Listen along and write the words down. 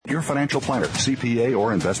your financial planner, CPA,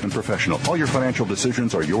 or investment professional. All your financial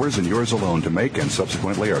decisions are yours and yours alone to make, and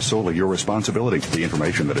subsequently are solely your responsibility. The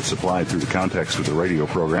information that is supplied through the context of the radio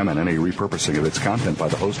program and any repurposing of its content by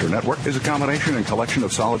the host or network is a combination and collection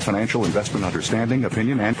of solid financial investment understanding,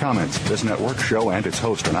 opinion, and comments. This network, show, and its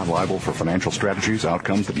host are not liable for financial strategies,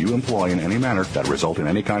 outcomes that you employ in any manner that result in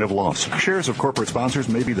any kind of loss. Shares of corporate sponsors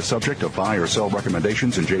may be the subject of buy or sell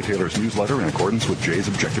recommendations in Jay Taylor's newsletter in accordance with Jay's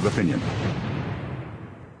objective opinion.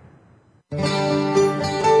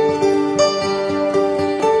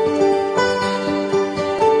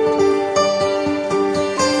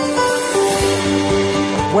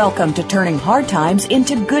 Welcome to Turning Hard Times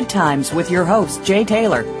into Good Times with your host, Jay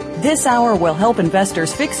Taylor. This hour will help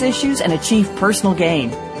investors fix issues and achieve personal gain.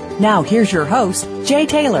 Now, here's your host, Jay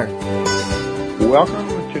Taylor.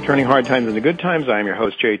 Welcome to Turning Hard Times into Good Times. I'm your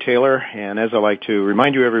host, Jay Taylor, and as I like to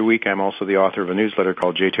remind you every week, I'm also the author of a newsletter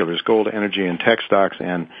called Jay Taylor's Gold, Energy, and Tech Stocks,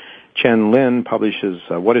 and Chen Lin publishes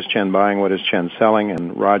What is Chen Buying, What is Chen Selling,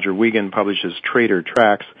 and Roger Wiegand publishes Trader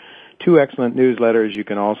Tracks. Two excellent newsletters. You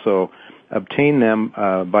can also obtain them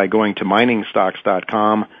by going to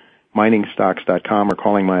miningstocks.com, or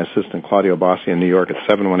calling my assistant Claudio Bossi in New York at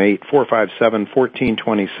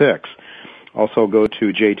 718-457-1426. Also go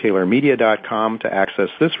to jtaylormedia.com to access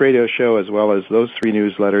this radio show as well as those three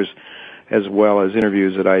newsletters, as well as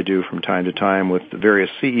interviews that I do from time to time with the various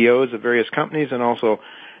CEOs of various companies, and also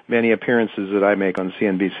many appearances that I make on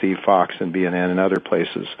CNBC, Fox, and BNN and other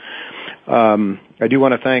places. I do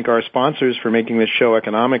want to thank our sponsors for making this show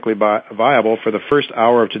economically viable. For the first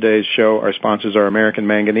hour of today's show, our sponsors are American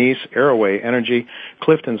Manganese, Arrowway Energy,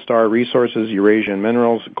 Clifton Star Resources, Eurasian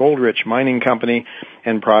Minerals, Goldrich Mining Company,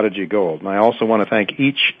 and Prodigy Gold. And I also want to thank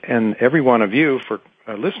each and every one of you for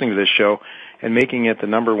listening to this show and making it the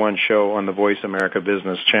number one show on the Voice America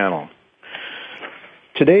Business Channel.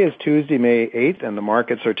 Today is Tuesday, May 8th, and the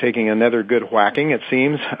markets are taking another good whacking, it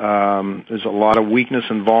seems. There's a lot of weakness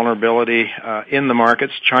and vulnerability in the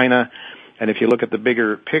markets. China, and if you look at the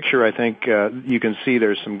bigger picture, I think you can see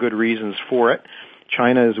there's some good reasons for it.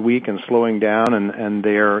 China is weak and slowing down, and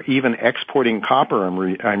they're even exporting copper,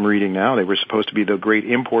 I'm reading now. They were supposed to be the great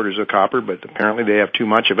importers of copper, but apparently they have too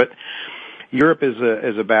much of it. Europe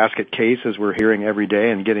is a basket case, as we're hearing every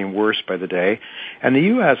day, and getting worse by the day. And the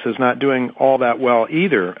U.S. is not doing all that well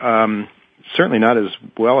either. Certainly not as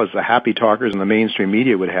well as the happy talkers in the mainstream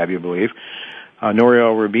media would have you believe.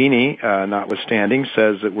 Nouriel Roubini, notwithstanding,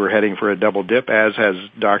 says that we're heading for a double dip, as has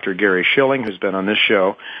Dr. Gary Schilling, who's been on this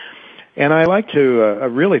show. And I like to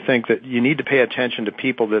really think that you need to pay attention to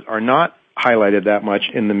people that are not highlighted that much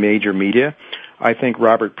in the major media. I think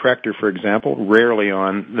Robert Prechter, for example, rarely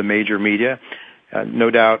on the major media. No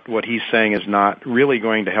doubt what he's saying is not really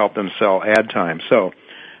going to help them sell ad time. So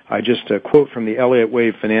I just quote from the Elliott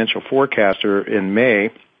Wave Financial Forecaster in May.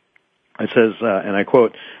 It says, and I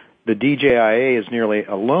quote, "The DJIA is nearly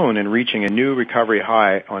alone in reaching a new recovery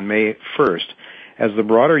high on May 1st, as the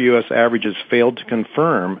broader U.S. averages failed to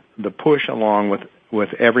confirm the push along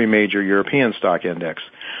with every major European stock index.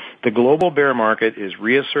 The global bear market is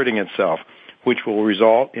reasserting itself, which will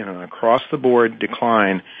result in an across-the-board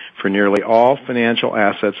decline for nearly all financial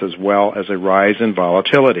assets as well as a rise in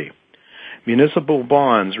volatility. Municipal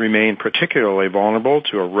bonds remain particularly vulnerable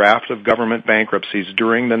to a raft of government bankruptcies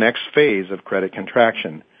during the next phase of credit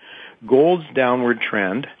contraction. Gold's downward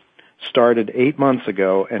trend started 8 months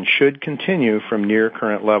ago and should continue from near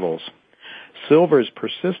current levels. Silver's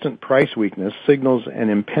persistent price weakness signals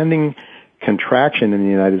an impending contraction in the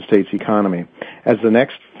United States economy. As the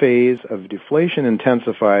next phase of deflation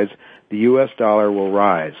intensifies, the U.S. dollar will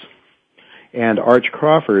rise." And Arch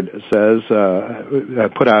Crawford says,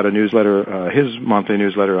 put out a newsletter, his monthly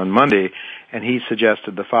newsletter on Monday, and he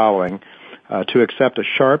suggested the following: to accept a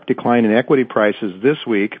sharp decline in equity prices this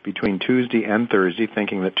week between Tuesday and Thursday,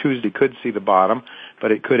 thinking that Tuesday could see the bottom,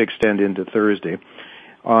 but it could extend into Thursday.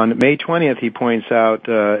 On May 20th, he points out,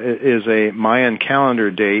 is a Mayan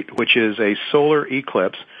calendar date, which is a solar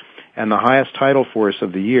eclipse and the highest tidal force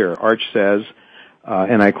of the year. Arch says,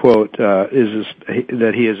 and I quote,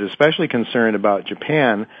 that he is especially concerned about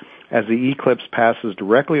Japan as the eclipse passes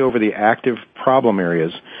directly over the active problem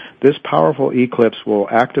areas. This powerful eclipse will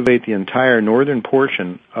activate the entire northern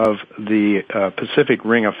portion of the Pacific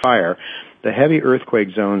Ring of Fire, the heavy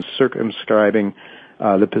earthquake zones circumscribing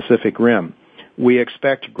the Pacific Rim. We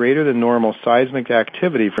expect greater than normal seismic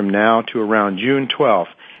activity from now to around June 12th,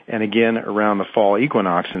 and again around the fall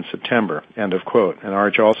equinox in September, end of quote. And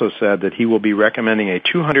Arch also said that he will be recommending a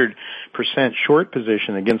 200% short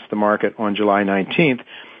position against the market on July 19th,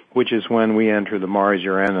 which is when we enter the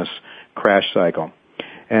Mars-Uranus crash cycle.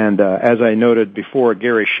 And as I noted before,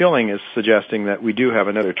 Gary Schilling is suggesting that we do have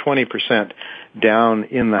another 20% down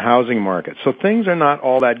in the housing market. So things are not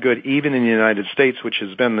all that good, even in the United States, which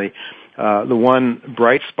has been the one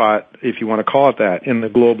bright spot, if you want to call it that, in the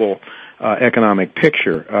global economic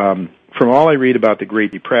picture. From all I read about the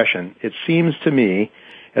Great Depression, it seems to me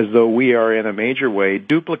as though we are in a major way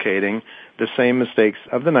duplicating the same mistakes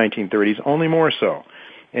of the 1930s, only more so.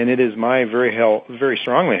 And it is my very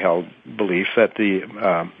strongly held belief that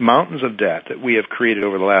the mountains of debt that we have created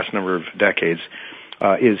over the last number of decades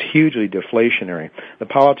is hugely deflationary. The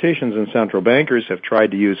politicians and central bankers have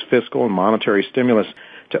tried to use fiscal and monetary stimulus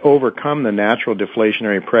to overcome the natural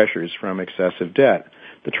deflationary pressures from excessive debt.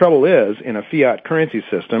 The trouble is, in a fiat currency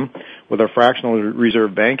system with a fractional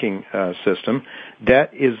reserve banking system,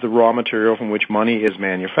 debt is the raw material from which money is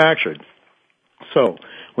manufactured. So,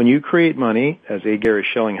 when you create money, as A. Gary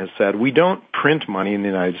Schilling has said, we don't print money in the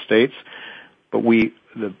United States, but we,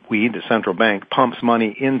 the central bank, pumps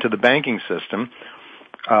money into the banking system.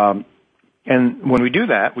 And when we do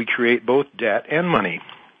that, we create both debt and money,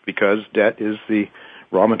 because debt is the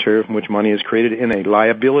raw material from which money is created in a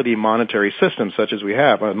liability monetary system such as we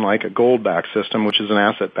have, unlike a gold-backed system, which is an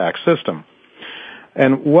asset-backed system.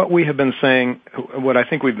 And what we have been saying, what I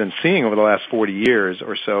think we've been seeing over the last 40 years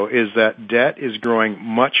or so, is that debt is growing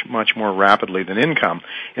much, much more rapidly than income.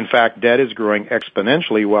 In fact, debt is growing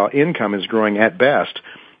exponentially while income is growing at best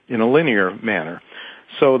in a linear manner.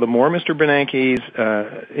 So the more Mr. Bernanke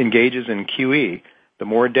engages in QE, the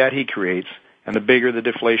more debt he creates, and the bigger the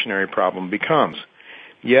deflationary problem becomes.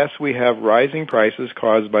 Yes, we have rising prices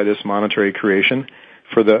caused by this monetary creation,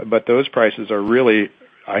 but those prices are really,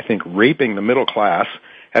 I think, raping the middle class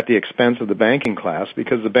at the expense of the banking class,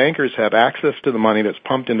 because the bankers have access to the money that's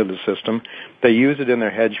pumped into the system. They use it in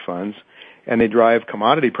their hedge funds, and they drive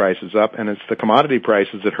commodity prices up, and it's the commodity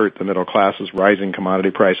prices that hurt the middle classes. Rising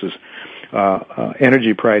commodity prices,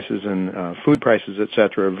 energy prices, and food prices,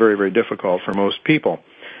 etc., are very, very difficult for most people.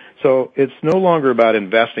 So it's no longer about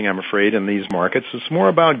investing, I'm afraid, in these markets. It's more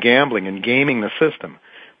about gambling and gaming the system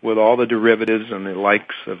with all the derivatives and the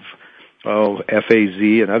likes of FAZ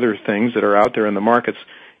and other things that are out there in the markets.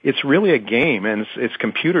 It's really a game, and it's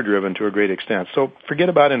computer-driven to a great extent. So forget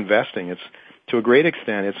about investing. To a great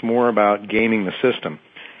extent, it's more about gaming the system.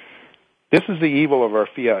 This is the evil of our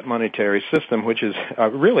fiat monetary system, which is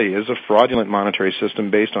really is a fraudulent monetary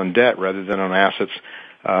system based on debt rather than on assets,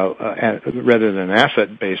 rather than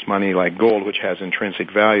asset-based money like gold, which has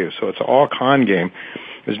intrinsic value. So it's an all-con game.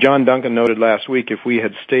 As John Duncan noted last week, if we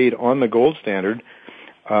had stayed on the gold standard,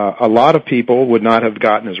 a lot of people would not have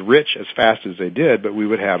gotten as rich as fast as they did, but we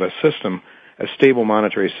would have a system, a stable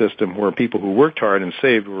monetary system where people who worked hard and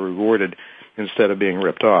saved were rewarded instead of being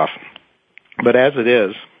ripped off. But as it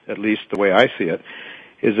is, at least the way I see it,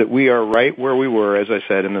 is that we are right where we were, as I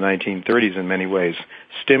said, in the 1930s in many ways.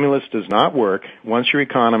 Stimulus does not work once your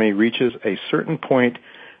economy reaches a certain point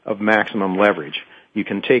of maximum leverage. You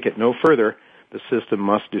can take it no further. The system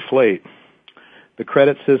must deflate. The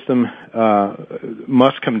credit system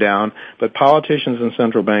must come down, but politicians and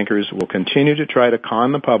central bankers will continue to try to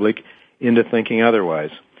con the public into thinking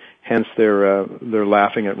otherwise. Hence, they're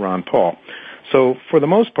laughing at Ron Paul. So, for the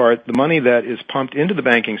most part, the money that is pumped into the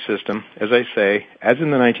banking system, as I say, as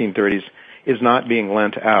in the 1930s, is not being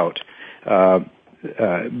lent out.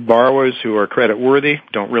 Borrowers who are credit worthy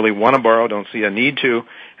don't really want to borrow, don't see a need to,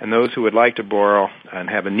 and those who would like to borrow and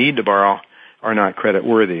have a need to borrow are not credit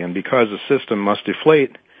worthy. And because the system must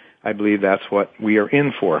deflate, I believe that's what we are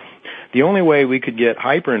in for. The only way we could get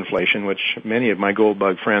hyperinflation, which many of my gold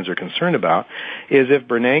bug friends are concerned about, is if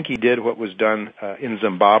Bernanke did what was done in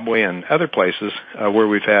Zimbabwe and other places where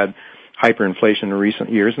we've had hyperinflation in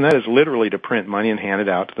recent years, and that is literally to print money and hand it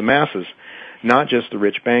out to the masses, not just the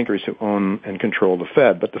rich bankers who own and control the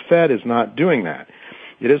Fed. But the Fed is not doing that.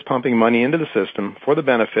 It is pumping money into the system for the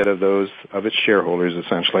benefit of those of its shareholders,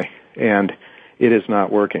 essentially, and it is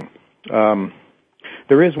not working.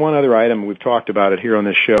 There is one other item, we've talked about it here on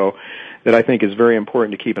this show, that I think is very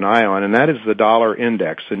important to keep an eye on, and that is the dollar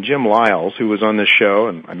index. And Jim Lyles, who was on this show,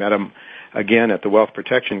 and I met him again at the Wealth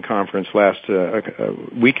Protection Conference last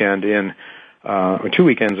weekend or 2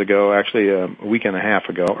 weekends ago, actually a week and a half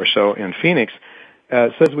ago or so in Phoenix,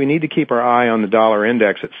 says we need to keep our eye on the dollar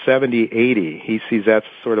index at 70-80. He sees that's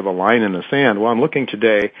sort of a line in the sand. Well, I'm looking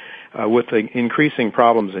today. With the increasing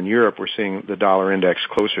problems in Europe, we're seeing the dollar index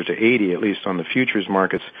closer to 80, at least on the futures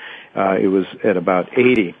markets. It was at about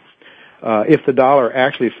 80. If the dollar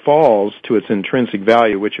actually falls to its intrinsic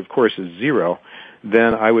value, which of course is zero,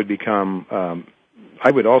 then I would become I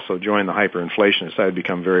would also join the hyperinflationists. I would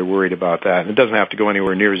become very worried about that. And it doesn't have to go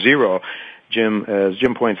anywhere near zero. As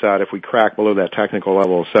Jim points out, if we crack below that technical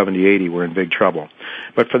level of 70, 80, we're in big trouble.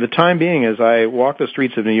 But for the time being, as I walk the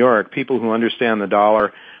streets of New York, people who understand the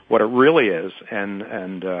dollar, what it really is, and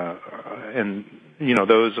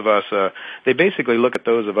those of us, they basically look at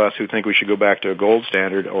those of us who think we should go back to a gold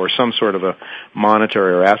standard or some sort of a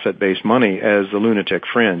monetary or asset-based money as the lunatic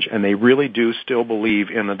fringe. And they really do still believe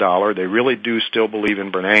in the dollar. They really do still believe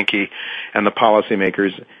in Bernanke and the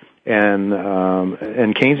policymakers and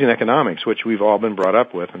Keynesian economics, which we've all been brought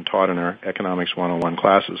up with and taught in our Economics 101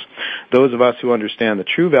 classes. Those of us who understand the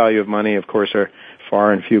true value of money, of course, are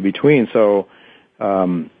far and few between. So,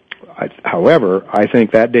 however, I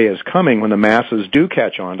think that day is coming when the masses do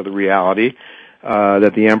catch on to the reality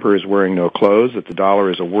that the emperor is wearing no clothes, that the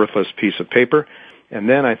dollar is a worthless piece of paper, and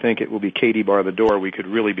then I think it will be Katie bar the door. We could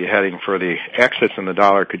really be heading for the exits, and the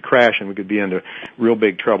dollar could crash, and we could be into real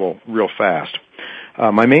big trouble real fast.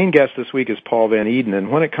 My main guest this week is Paul Van Eden, and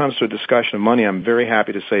when it comes to a discussion of money, I'm very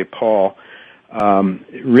happy to say Paul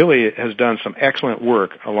really has done some excellent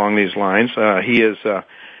work along these lines. He has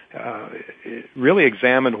really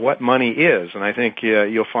examined what money is, and I think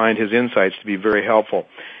you'll find his insights to be very helpful.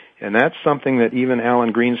 And that's something that even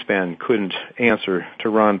Alan Greenspan couldn't answer to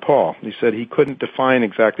Ron Paul. He said he couldn't define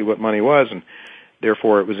exactly what money was, and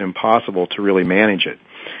therefore it was impossible to really manage it.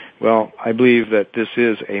 Well, I believe that this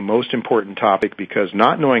is a most important topic because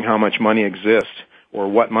not knowing how much money exists or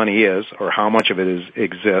what money is or how much of it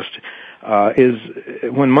exists is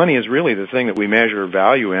when money is really the thing that we measure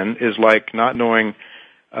value in is like not knowing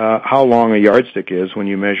how long a yardstick is when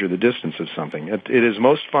you measure the distance of something. It is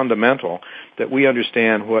most fundamental that we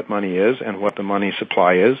understand what money is and what the money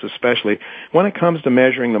supply is, especially when it comes to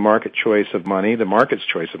measuring the market choice of money, the market's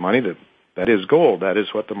choice of money, that is gold. That is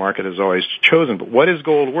what the market has always chosen. But what is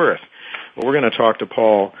gold worth? Well, we're going to talk to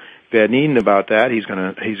Paul Van Eden about that. He's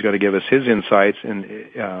going to give us his insights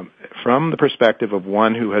from the perspective of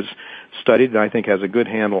one who has studied and I think has a good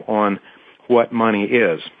handle on what money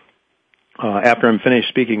is. After I'm finished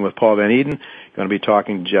speaking with Paul Van Eden, I'm going to be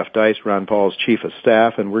talking to Jeff Deist, Ron Paul's chief of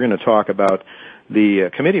staff, and we're going to talk about the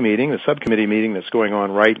committee meeting, the subcommittee meeting that's going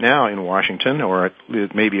on right now in Washington, or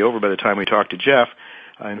it may be over by the time we talk to Jeff,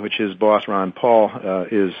 in which his boss, Ron Paul,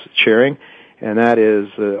 is chairing, and that is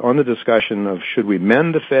on the discussion of should we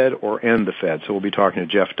mend the Fed or end the Fed. So we'll be talking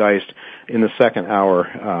to Jeff Deist in the second hour.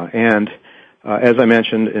 As I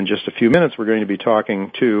mentioned, in just a few minutes, we're going to be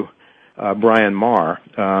talking to Brian Maher.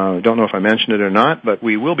 Don't know if I mentioned it or not, but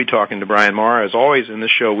we will be talking to Brian Maher. As always in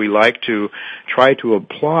this show, we like to try to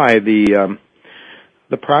apply the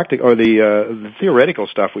practical or the theoretical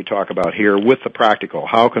stuff we talk about here with the practical.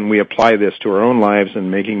 How can we apply this to our own lives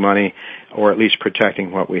and making money, or at least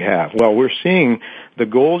protecting what we have? Well, we're seeing the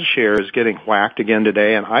gold shares getting whacked again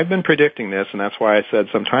today, and I've been predicting this, and that's why I said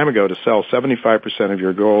some time ago to sell 75% of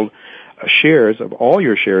your gold shares, of all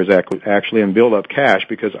your shares actually, and build up cash,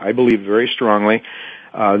 because I believe very strongly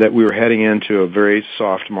that we were heading into a very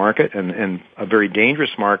soft market and a very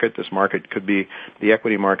dangerous market. This market could be, the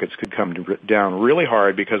equity markets could come down really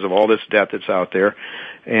hard because of all this debt that's out there.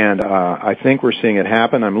 And I think we're seeing it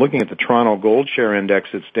happen. I'm looking at the Toronto Gold Share Index.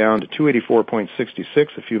 It's down to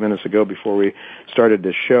 284.66 a few minutes ago before we started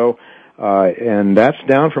this show. And that's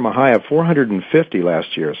down from a high of 450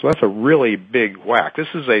 last year. So that's a really big whack. This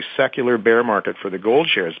is a secular bear market for the gold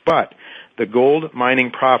shares, but the gold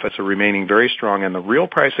mining profits are remaining very strong, and the real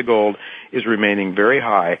price of gold is remaining very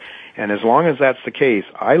high. And as long as that's the case,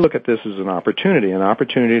 I look at this as an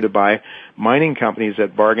opportunity to buy mining companies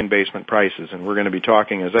at bargain basement prices. And we're going to be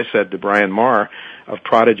talking, as I said, to Brian Maher of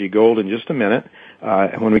Prodigy Gold in just a minute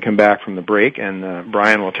when we come back from the break. And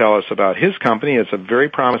Brian will tell us about his company. It's a very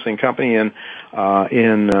promising company in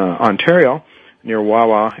Ontario, near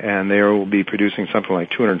Wawa, and they will be producing something like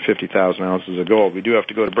 250,000 ounces of gold. We do have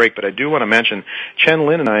to go to break, but I do want to mention Chen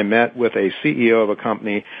Lin and I met with a CEO of a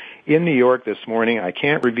company in New York this morning. I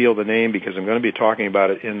can't reveal the name because I'm going to be talking about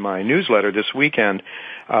it in my newsletter this weekend,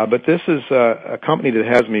 but this is a company that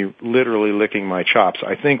has me literally licking my chops.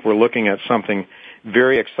 I think we're looking at something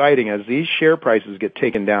very exciting as these share prices get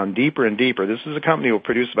taken down deeper and deeper. This is a company that will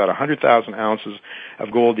produce about 100,000 ounces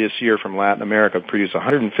of gold this year from Latin America, produce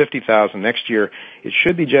 150,000 next year. It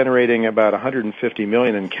should be generating about 150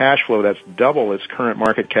 million in cash flow. That's double its current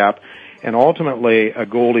market cap, and ultimately a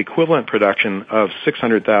gold equivalent production of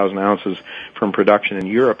 600,000 ounces from production in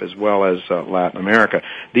Europe as well as Latin America.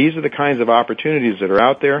 These are the kinds of opportunities that are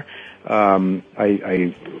out there.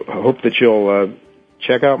 I hope that you'll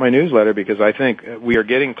check out my newsletter, because I think we are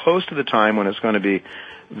getting close to the time when it's going to be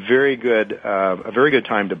a very good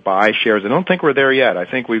time to buy shares. I don't think we're there yet. I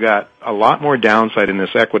think we've got a lot more downside in this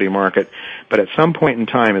equity market, but at some point in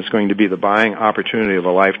time, it's going to be the buying opportunity of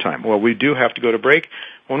a lifetime. Well, we do have to go to break.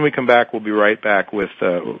 When we come back, we'll be right back with,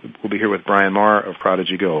 we'll be here with Brian Marr of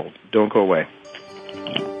Prodigy Gold. Don't go away.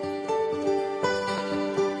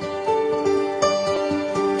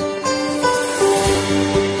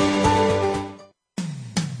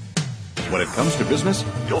 When it comes to business,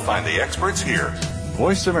 you'll find the experts here.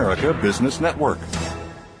 Voice America Business Network.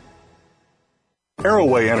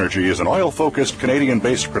 Arroway Energy is an oil-focused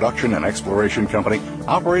Canadian-based production and exploration company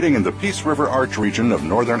operating in the Peace River Arch region of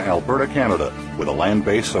northern Alberta, Canada, with a land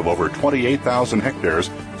base of over 28,000 hectares,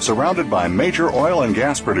 surrounded by major oil and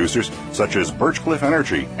gas producers such as Birchcliff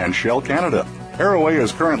Energy and Shell Canada. Arroway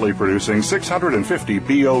is currently producing 650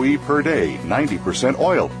 BOE per day, 90%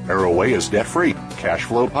 oil. Arroway is debt-free, cash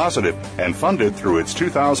flow positive, and funded through its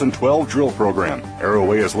 2012 drill program.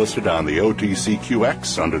 Arroway is listed on the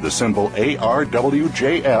OTCQX under the symbol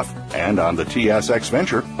ARWJF and on the TSX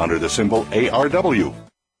Venture under the symbol ARW.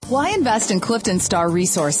 Why invest in Clifton Star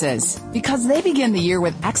Resources? Because they begin the year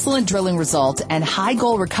with excellent drilling results and high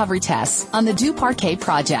gold recovery tests on the Du Parquet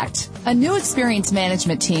project. A new experienced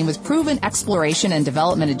management team with proven exploration and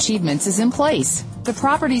development achievements is in place. The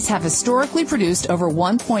properties have historically produced over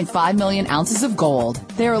 1.5 million ounces of gold.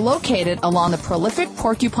 They are located along the prolific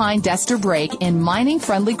Porcupine-Dester Break in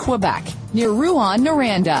mining-friendly Quebec, near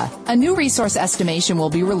Rouyn-Noranda. A new resource estimation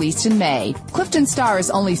will be released in May. Clifton Star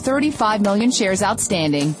is only 35 million shares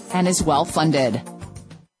outstanding and is well funded.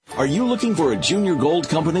 Are you looking for a junior gold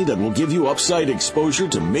company that will give you upside exposure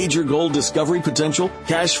to major gold discovery potential,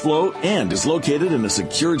 cash flow, and is located in a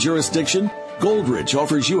secure jurisdiction? Goldrich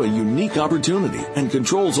offers you a unique opportunity and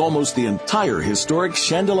controls almost the entire historic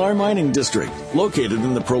Chandelar mining district, located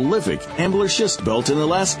in the prolific Ambler Schist Belt in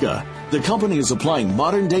Alaska. The company is applying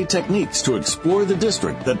modern-day techniques to explore the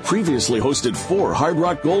district that previously hosted 4 hard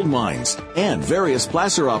rock gold mines and various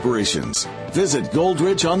placer operations. Visit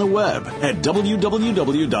Goldrich on the web at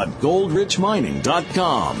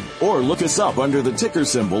www.goldrichmining.com or look us up under the ticker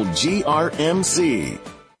symbol GRMC.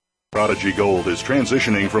 Prodigy Gold is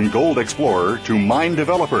transitioning from gold explorer to mine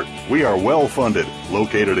developer. We are well funded.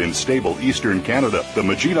 Located in stable eastern Canada, the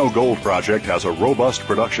Magino Gold Project has a robust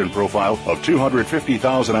production profile of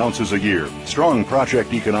 250,000 ounces a year. Strong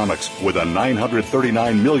project economics with a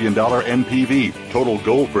 $939 million NPV. Total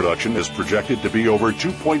gold production is projected to be over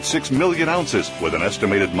 2.6 million ounces with an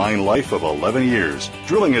estimated mine life of 11 years.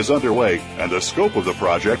 Drilling is underway and the scope of the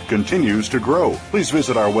project continues to grow. Please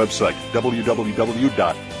visit our website,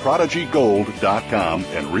 www.prodigygold.com,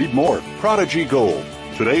 and read more. Prodigy Gold.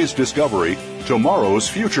 Today's discovery, tomorrow's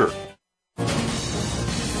future.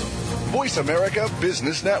 Voice America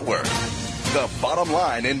Business Network. The bottom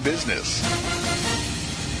line in business.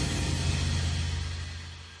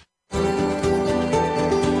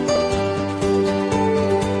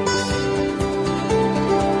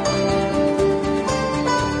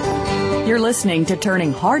 You're listening to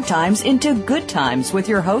Turning Hard Times into Good Times with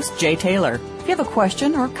your host, Jay Taylor. If you have a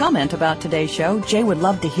question or comment about today's show, Jay would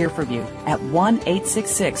love to hear from you at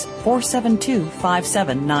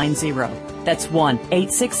 1-866-472-5790. That's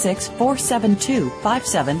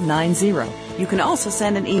 1-866-472-5790. You can also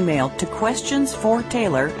send an email to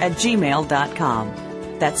questionsfortaylor@gmail.com.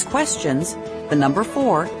 That's questions, the number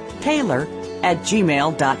 4,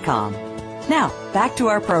 Taylor@gmail.com. Now, back to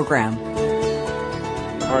our program.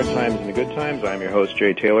 Hard Times and the Good Times. I'm your host,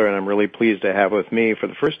 Jay Taylor, and I'm really pleased to have with me for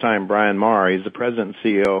the first time Brian Marr. He's the president and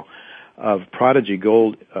CEO of Prodigy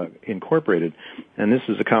Gold Incorporated, and this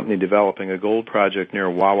is a company developing a gold project near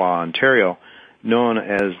Wawa, Ontario, known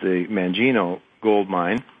as the Magino Gold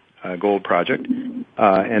Mine, gold project.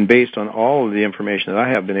 And based on all of the information that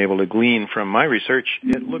I have been able to glean from my research,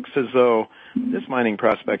 it looks as though this mining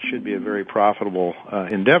prospect should be a very profitable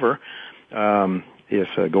endeavor. If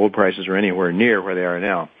gold prices are anywhere near where they are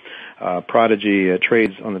now. Prodigy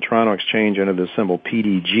trades on the Toronto Exchange under the symbol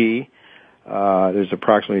PDG. There's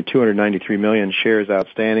approximately 293 million shares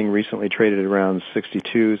outstanding, recently traded at around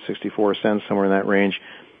 62, 64 cents, somewhere in that range,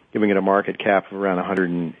 giving it a market cap of around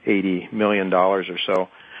 $180 million or so.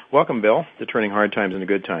 Welcome, Bill, to Turning Hard Times into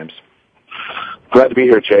Good Times. Glad to be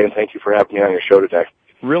here, Jay, and thank you for having me on your show today.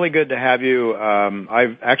 Really good to have you.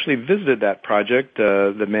 I've actually visited that project,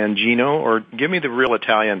 the Magino, or give me the real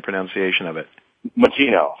Italian pronunciation of it.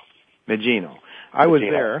 Magino. I was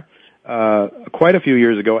there quite a few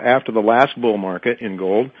years ago after the last bull market in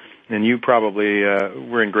gold, And you probably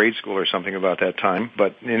were in grade school or something about that time.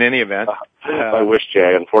 But in any event... I wish,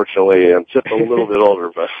 Jay. Unfortunately, I'm just a little bit older,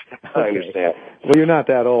 but I understand. Well, you're not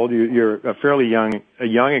that old. You're a fairly young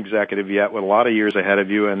executive yet with a lot of years ahead of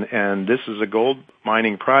you. And this is a gold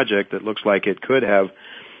mining project that looks like it could have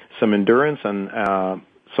some endurance. And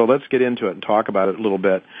so let's get into it and talk about it a little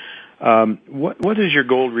bit. What is your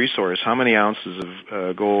gold resource? How many ounces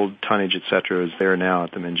of gold tonnage, et cetera, is there now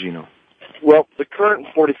at the Magino? Well, the current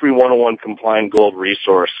 43-101 compliant gold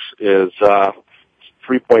resource is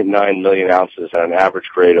 3.9 million ounces at an average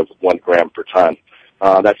grade of 1 gram per ton.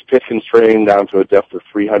 That's pit constrained down to a depth of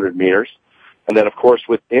 300 meters. And then, of course,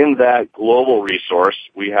 within that global resource,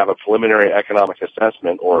 we have a preliminary economic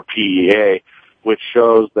assessment, or PEA, which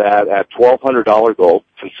shows that at $1,200 gold,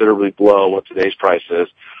 considerably below what today's price is,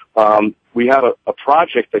 we have a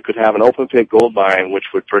project that could have an open pit gold mine which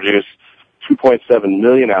would produce 2.7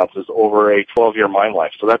 million ounces over a 12-year mine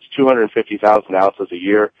life. So that's 250,000 ounces a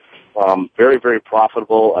year. Very, very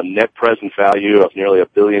profitable, a net present value of nearly $1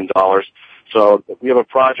 billion. So we have a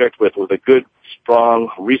project with a good, strong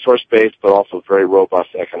resource base, but also very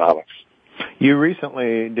robust economics. You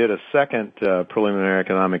recently did a second preliminary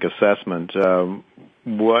economic assessment. So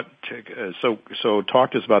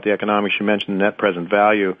talk to us about the economics. You mentioned net present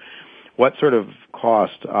value. What sort of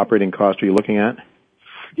operating cost are you looking at?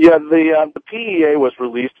 Yeah, the PEA was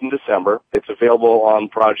released in December. It's available on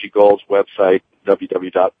Prodigy Gold's website,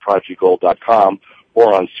 www.prodigygold.com,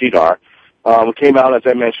 or on CDAR. It came out, as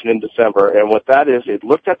I mentioned, in December, and what that is, it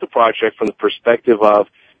looked at the project from the perspective of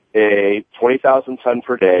a 20,000 ton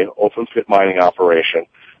per day open pit mining operation,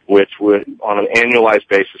 which would, on an annualized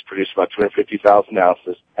basis, produce about 250,000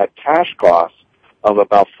 ounces at cash costs of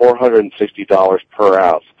about $460 per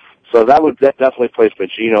ounce. So that definitely place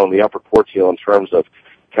Magino in the upper quartile in terms of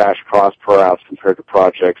cash cost per ounce compared to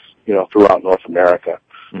projects, throughout North America.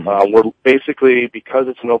 Mm-hmm. We're basically, because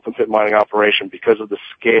it's an open pit mining operation, because of the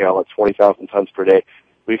scale at 20,000 tons per day,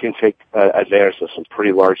 we can take advantage of some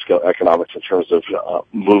pretty large-scale economics in terms of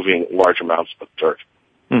moving large amounts of dirt.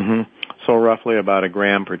 Mm-hmm. So roughly about 1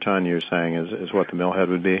 gram per ton, you're saying, is what the millhead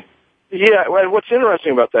would be? Yeah, well, what's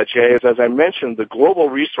interesting about that, Jay, is as I mentioned, the global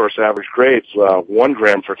resource average grade's 1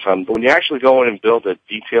 gram per ton, but when you actually go in and build a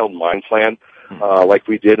detailed mine plan, like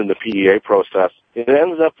we did in the PEA process, it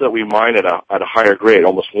ends up that we mine at a higher grade,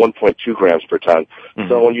 almost 1.2 grams per ton. Mm-hmm.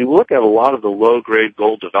 So when you look at a lot of the low-grade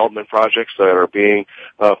gold development projects that are being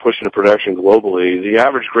pushed into production globally, the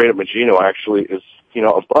average grade at Magino actually is,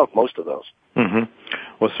 above most of those. Mm-hmm.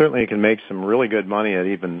 Well, certainly you can make some really good money at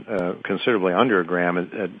even considerably under 1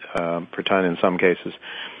 gram per ton in some cases.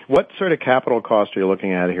 What sort of capital cost are you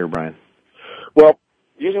looking at here, Brian? Well,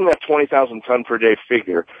 using that 20,000 ton per day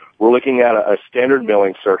figure, we're looking at a standard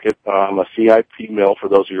milling circuit, a CIP mill, for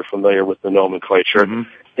those of you who are familiar with the nomenclature, mm-hmm.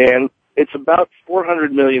 and it's about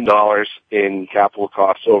 $400 million in capital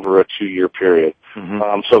costs over a 2-year period.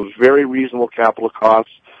 Mm-hmm. So very reasonable capital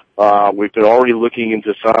costs. We've been already looking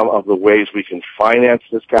into some of the ways we can finance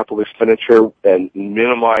this capital expenditure and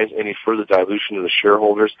minimize any further dilution to the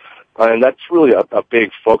shareholders. And that's really a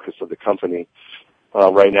big focus of the company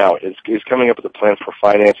right now, is coming up with a plan for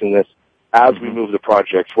financing this as we move the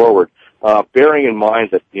project forward. Bearing in mind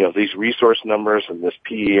that, these resource numbers and this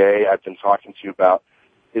PEA I've been talking to you about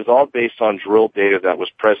is all based on drill data that was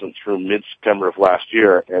present through mid-September of last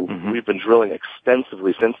year, and mm-hmm. we've been drilling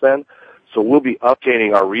extensively since then. So we'll be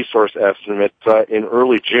updating our resource estimate in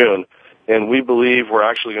early June, and we believe we're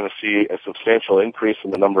actually going to see a substantial increase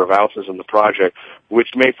in the number of ounces in the project,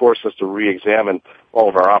 which may force us to re-examine all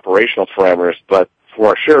of our operational parameters. But for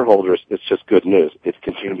our shareholders, it's just good news. It's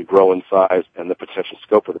continuing to grow in size, and the potential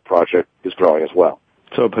scope of the project is growing as well.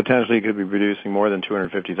 So potentially you could be producing more than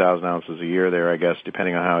 250,000 ounces a year there, I guess,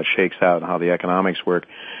 depending on how it shakes out and how the economics work.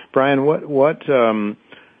 Brian, what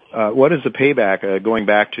is the payback, going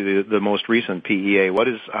back to the most recent PEA? What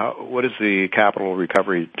is the capital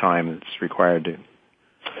recovery time that's required to?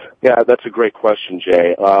 Yeah, that's a great question,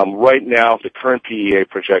 Jay. Right now, the current PEA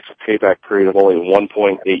projects a payback period of only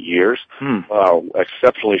 1.8 years,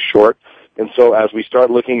 exceptionally short. And so as we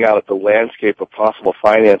start looking out at the landscape of possible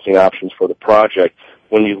financing options for the project,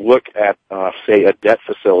 when you look at, say, a debt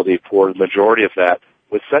facility for the majority of that,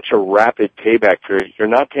 with such a rapid payback period, you're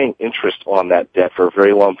not paying interest on that debt for a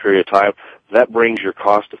very long period of time. That brings your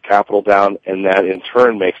cost of capital down, and that in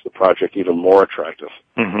turn makes the project even more attractive.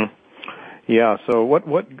 Mm-hmm. Yeah, so what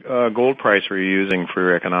gold price were you using for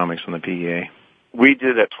your economics on the PEA? We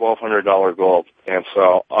did at $1,200 gold, and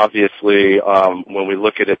so obviously when we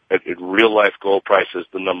look at it at real-life gold prices,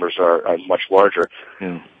 the numbers are much larger.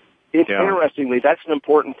 Yeah. Interestingly, that's an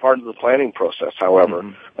important part of the planning process,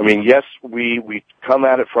 however. I mean, yes, we come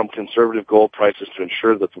at it from conservative gold prices to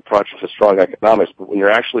ensure that the project has strong economics, but when you're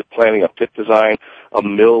actually planning a pit design, a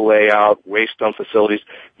mill layout, waste dump facilities,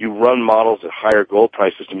 you run models at higher gold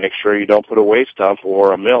prices to make sure you don't put a waste dump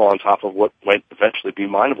or a mill on top of what might eventually be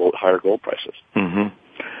mineable at higher gold prices.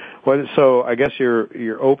 Well, so I guess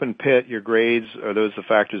your open pit, your grades, are those the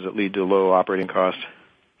factors that lead to low operating costs?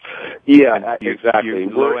 Yeah, exactly.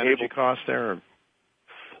 Low energy costs there? Or?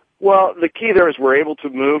 Well, the key there is we're able to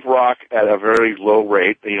move rock at a very low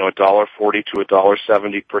rate, $1.40 to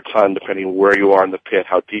 $1.70 per ton, depending where you are in the pit,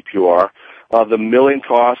 how deep you are. The milling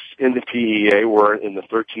costs in the PEA were in the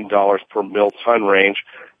 $13 per mill ton range.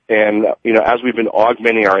 And, as we've been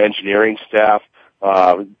augmenting our engineering staff,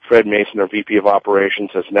 Fred Mason, our VP of Operations,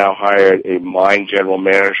 has now hired a mine general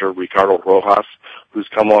manager, Ricardo Rojas, who's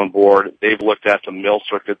come on board. They've looked at the mill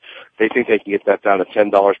circuit. They think they can get that down to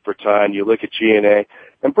 $10 per ton. You look at G&A,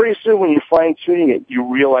 and pretty soon when you're fine-tuning it,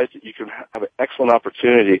 you realize that you can have an excellent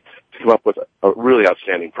opportunity to come up with a really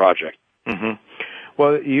outstanding project.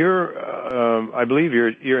 Well, I believe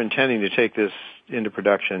you're intending to take this into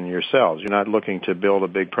production yourselves. You're not looking to build a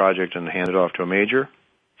big project and hand it off to a major?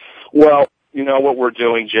 Well, what we're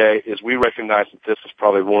doing, Jay, is we recognize that this is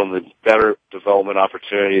probably one of the better development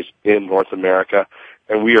opportunities in North America,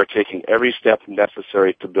 and we are taking every step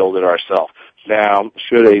necessary to build it ourselves. Now,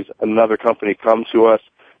 should another company come to us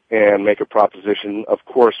and make a proposition, of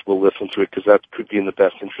course we'll listen to it because that could be in the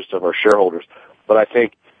best interest of our shareholders. But I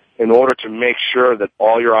think in order to make sure that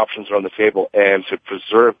all your options are on the table and to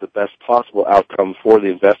preserve the best possible outcome for the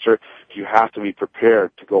investor, you have to be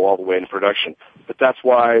prepared to go all the way into production. But that's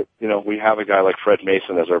why, we have a guy like Fred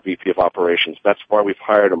Mason as our VP of Operations. That's why we've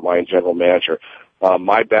hired a mine general manager.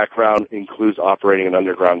 My background includes operating an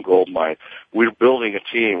underground gold mine. We're building a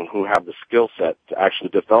team who have the skill set to actually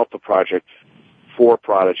develop the project for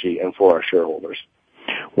Prodigy and for our shareholders.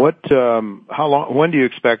 When do you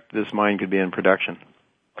expect this mine could be in production?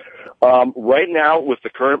 Right now, with the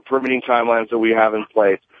current permitting timelines that we have in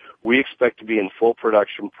place, we expect to be in full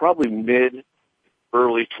production probably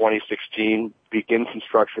early 2016, begin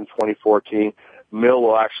construction 2014. Mill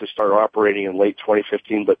will actually start operating in late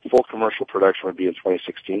 2015, but full commercial production would be in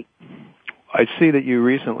 2016. I see that you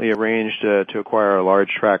recently arranged to acquire a large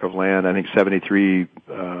tract of land, I think 73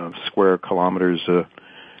 square kilometers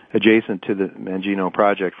adjacent to the Magino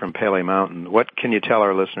project from Pele Mountain. What can you tell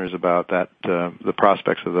our listeners about that, the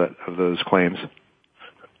prospects of those claims?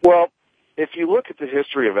 Well, if you look at the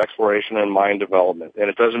history of exploration and mine development, and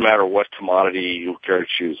it doesn't matter what commodity you care to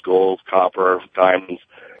choose, gold, copper, diamonds,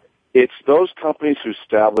 it's those companies who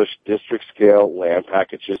establish district-scale land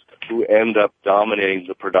packages who end up dominating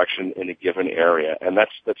the production in a given area. And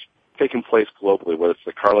that's taken place globally, whether it's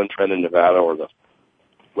the Carlin Trend in Nevada or the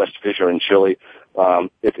West Fissure in Chile.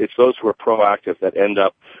 It's those who are proactive that end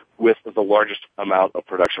up with the largest amount of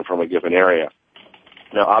production from a given area.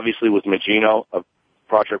 Now, obviously, with Magino, a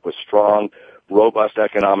project with strong, robust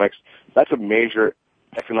economics, that's a major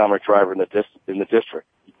economic driver in the district.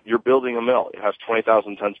 You're building a mill. It has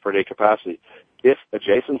 20,000 tons per day capacity. If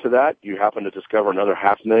adjacent to that, you happen to discover another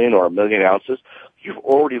 500,000 or 1 million ounces, you've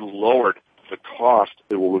already lowered the cost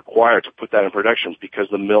it will require to put that in production because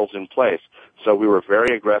the mill's in place. So we were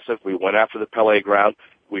very aggressive. We went after the Pele ground.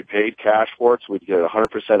 We paid cash for it, so we'd get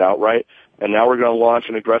 100% outright. And now we're going to launch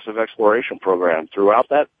an aggressive exploration program. Throughout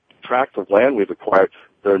that tract of land we've acquired,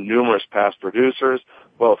 there are numerous past producers,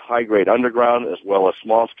 both high-grade underground as well as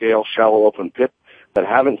small-scale, shallow open pit, that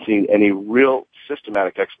haven't seen any real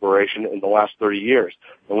systematic exploration in the last 30 years.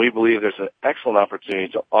 And we believe there's an excellent opportunity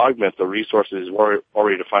to augment the resources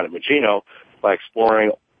already defined at Magino by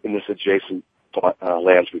exploring in this adjacent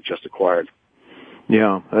lands we've just acquired.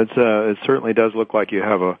 Yeah, it certainly does look like you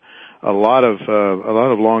have a lot of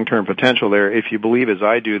long-term potential there. If you believe, as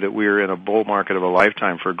I do, that we're in a bull market of a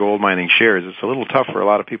lifetime for gold mining shares, it's a little tough for a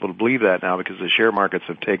lot of people to believe that now because the share markets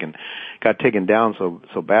have got taken down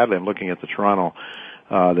so badly. I'm looking at the Toronto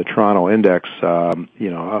index,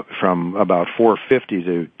 from about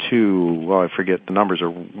 450 to I forget, the numbers are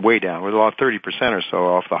way down. We're about 30% or so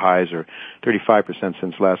off the highs, or 35%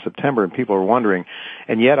 since last September, and people are wondering.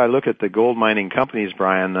 And yet I look at the gold mining companies,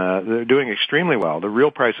 Brian, they're doing extremely well. The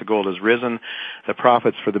real price of gold has risen. The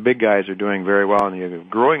profits for the big guys are doing very well, and you have a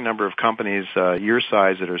growing number of companies your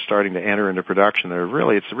size that are starting to enter into production.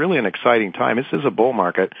 It's really an exciting time. This is a bull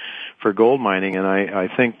market for gold mining, and I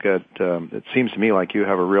think that it seems to me like you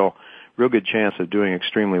have a real good chance of doing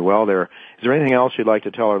extremely well there. Is there anything else you'd like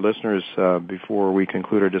to tell our listeners before we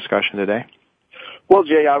conclude our discussion today? Well,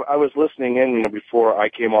 Jay, I was listening in before I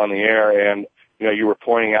came on the air, and you were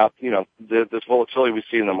pointing out, this volatility we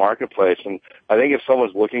see in the marketplace. And I think if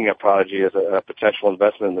someone's looking at Prodigy as a potential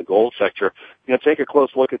investment in the gold sector, take a close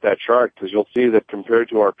look at that chart, because you'll see that compared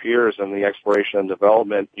to our peers in the exploration and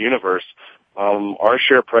development universe, our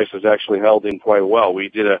share price has actually held in quite well. We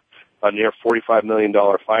did a near $45 million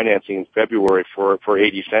financing in February for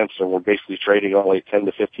 80 cents, and we're basically trading only 10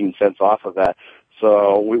 to 15 cents off of that.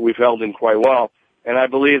 So we've held in quite well. And I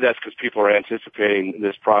believe that's because people are anticipating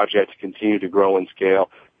this project to continue to grow in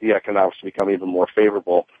scale, the economics to become even more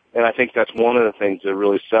favorable. And I think that's one of the things that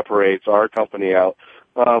really separates our company out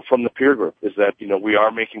from the peer group, is that, we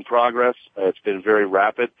are making progress. It's been very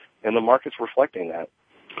rapid, and the market's reflecting that.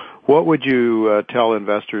 What would you tell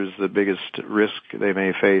investors the biggest risk they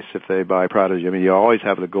may face if they buy Prodigy? I mean, you always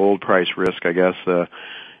have the gold price risk, I guess.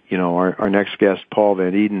 Our next guest, Paul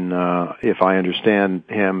Van Eden, if I understand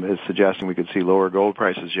him, is suggesting we could see lower gold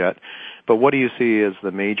prices yet. But what do you see as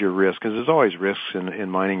the major risk? Because there's always risks in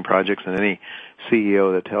mining projects, and any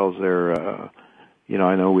CEO that tells their,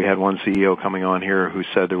 I know we had one CEO coming on here who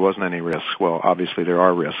said there wasn't any risks. Well, obviously there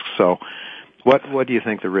are risks. So what do you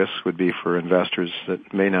think the risks would be for investors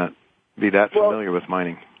that may not be that familiar with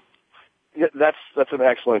mining? Yeah, that's an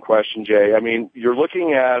excellent question, Jay. I mean, you're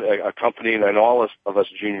looking at a company, and all of us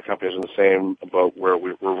junior companies are in the same boat, where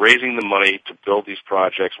we're raising the money to build these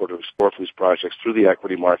projects or to explore for these projects through the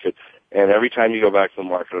equity market. And every time you go back to the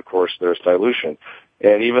market, of course, there's dilution.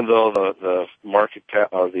 And even though the market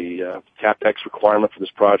cap or the capex requirement for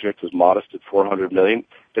this project is modest at $400 million,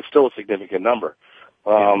 it's still a significant number.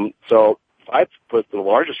 So I put the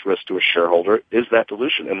largest risk to a shareholder is that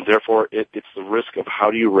dilution, and therefore it's the risk of how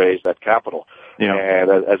do you raise that capital. Yeah. And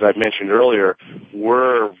as I mentioned earlier,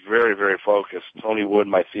 we're very, very focused. Tony Wood,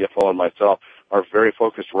 my CFO, and myself are very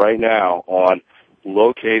focused right now on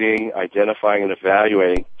locating, identifying, and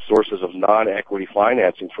evaluating sources of non-equity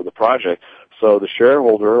financing for the project. So the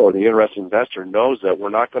shareholder or the interested investor knows that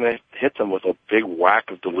we're not going to hit them with a big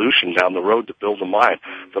whack of dilution down the road to build the mine,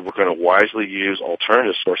 that we're going to wisely use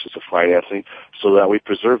alternative sources of financing so that we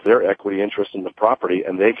preserve their equity interest in the property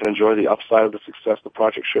and they can enjoy the upside of the success the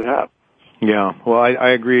project should have. Yeah, well,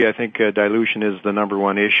 I agree. I think dilution is the number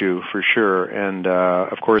one issue for sure. And,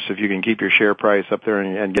 of course, if you can keep your share price up there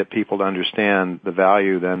and get people to understand the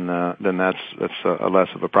value, then that's less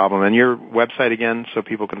of a problem. And your website again, so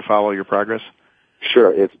people can follow your progress?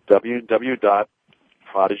 Sure. It's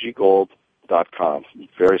www.prodigygold.com.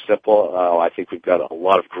 Very simple. I think we've got a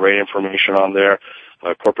lot of great information on there.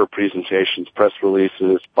 Corporate presentations, press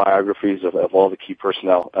releases, biographies of all the key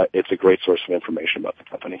personnel. It's a great source of information about the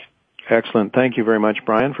company. Excellent. Thank you very much,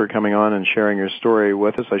 Brian, for coming on and sharing your story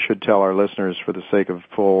with us. I should tell our listeners, for the sake of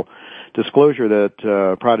full disclosure,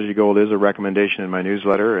 that Prodigy Gold is a recommendation in my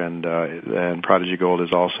newsletter, and Prodigy Gold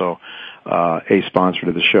is also a sponsor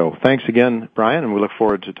to the show. Thanks again, Brian, and we look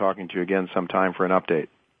forward to talking to you again sometime for an update.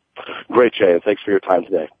 Great, Jay, and thanks for your time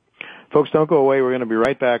today. Folks, don't go away. We're going to be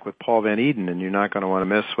right back with Paul Van Eden, and you're not going to want to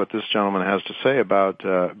miss what this gentleman has to say about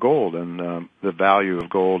gold and the value of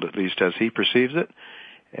gold, at least as he perceives it.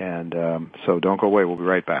 And so don't go away. We'll be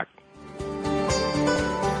right back.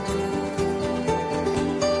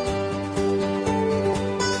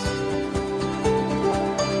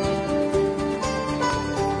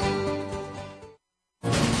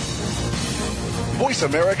 Voice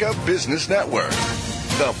America Business Network,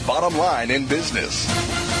 the bottom line in business.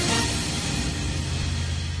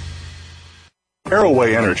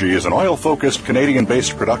 Arroway Energy is an oil-focused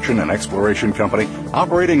Canadian-based production and exploration company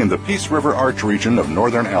operating in the Peace River Arch region of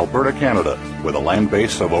northern Alberta, Canada, with a land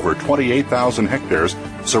base of over 28,000 hectares,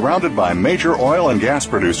 surrounded by major oil and gas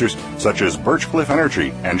producers such as Birchcliff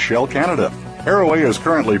Energy and Shell Canada. Arroway is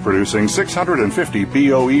currently producing 650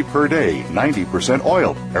 BOE per day, 90%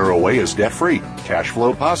 oil. Arroway is debt-free, cash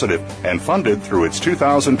flow positive, and funded through its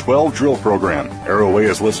 2012 drill program. Arroway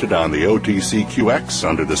is listed on the OTCQX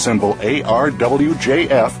under the symbol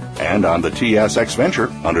ARWJF and on the TSX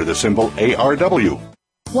Venture under the symbol ARW.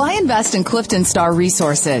 Why invest in Clifton Star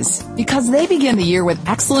Resources? Because they begin the year with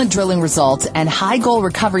excellent drilling results and high gold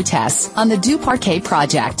recovery tests on the Du Parquet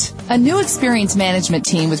project. A new experienced management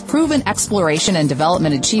team with proven exploration and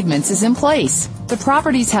development achievements is in place. The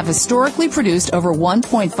properties have historically produced over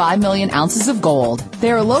 1.5 million ounces of gold.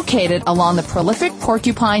 They are located along the prolific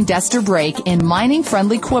Porcupine-Dester Break in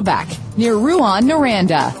mining-friendly Quebec, near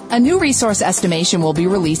Rouyn-Noranda. A new resource estimation will be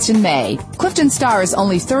released in May. Clifton Star is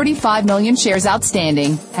only 35 million shares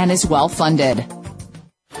outstanding and is well funded.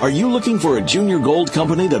 Are you looking for a junior gold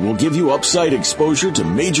company that will give you upside exposure to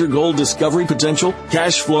major gold discovery potential,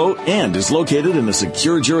 cash flow, and is located in a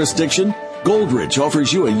secure jurisdiction? Goldrich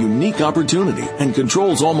offers you a unique opportunity and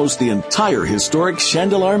controls almost the entire historic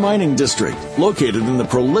Chandelar mining district, located in the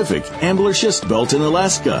prolific Ambler Schist Belt in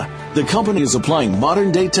Alaska. The company is applying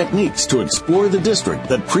modern-day techniques to explore the district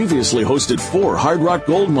that previously hosted 4 hard rock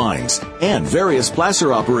gold mines and various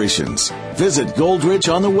placer operations. Visit Goldrich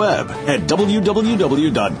on the web at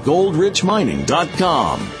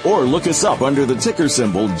www.goldrichmining.com or look us up under the ticker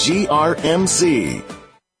symbol GRMC.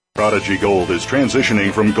 Prodigy Gold is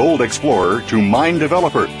transitioning from gold explorer to mine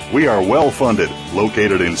developer. We are well funded,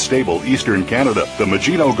 located in stable eastern Canada. The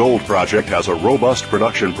Magino Gold Project has a robust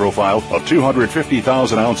production profile of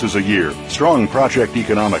 250,000 ounces a year. Strong project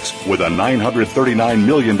economics with a $939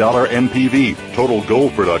 million NPV. Total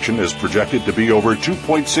gold production is projected to be over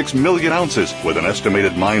 2.6 million ounces with an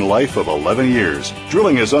estimated mine life of 11 years.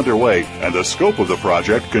 Drilling is underway and the scope of the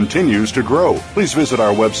project continues to grow. Please visit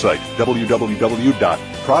our website,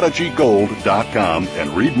 www.prodigygold.com,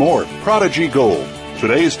 and read more. Prodigy Gold.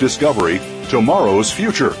 Today's discovery, tomorrow's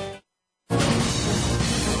future.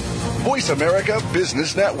 Voice America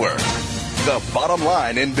Business Network. The bottom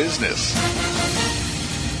line in business.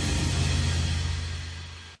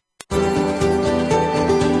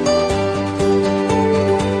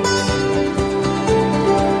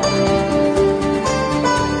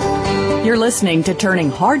 You're listening to Turning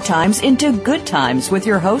Hard Times into Good Times with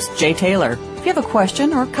your host, Jay Taylor. If you have a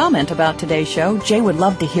question or comment about today's show, Jay would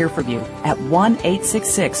love to hear from you at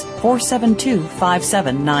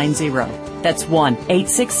 1-866-472-5790. That's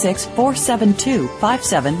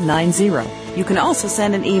 1-866-472-5790. You can also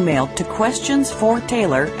send an email to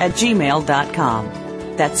questionsfortaylor@gmail.com.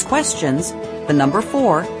 That's questions, the number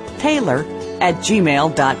 4,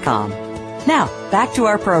 Taylor@gmail.com. Now, back to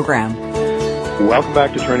our program. Welcome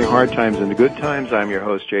back to Turning Hard Times into Good Times. I'm your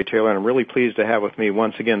host, Jay Taylor, and I'm really pleased to have with me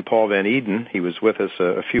once again Paul Van Eden. He was with us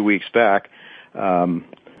a few weeks back,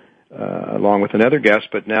 along with another guest,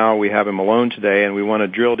 but now we have him alone today, and we want to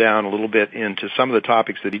drill down a little bit into some of the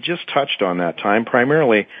topics that he just touched on that time,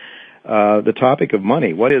 primarily the topic of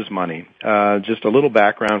money. What is money? Just a little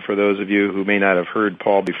background for those of you who may not have heard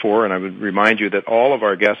Paul before, and I would remind you that all of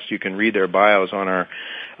our guests, you can read their bios on our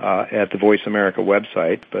at the Voice America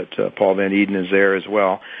website, but Paul Van Eden is there as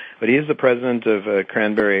well. But he is the president of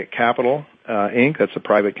Cranberry Capital, Inc. That's a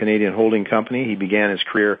private Canadian holding company. He began his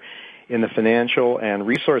career in the financial and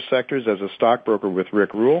resource sectors as a stockbroker with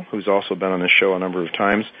Rick Rule, who's also been on the show a number of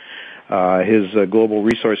times. His Global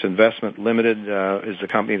Resource Investment Limited is the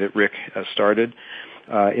company that Rick started.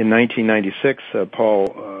 In 1996, Paul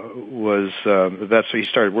he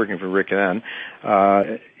started working for Rick then.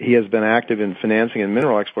 He has been active in financing and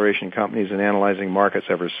mineral exploration companies and analyzing markets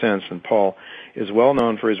ever since. And Paul is well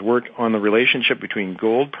known for his work on the relationship between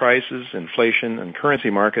gold prices, inflation, and currency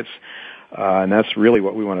markets. And that's really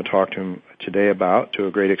what we want to talk to him today about, to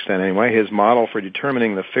a great extent anyway. His model for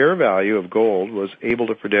determining the fair value of gold was able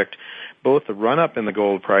to predict both the run-up in the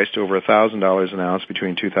gold price to over $1,000 an ounce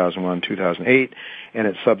between 2001 and 2008 and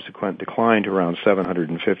its subsequent decline to around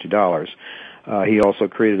 $750. He also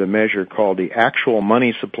created a measure called the actual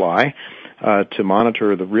money supply to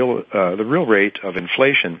monitor the real rate of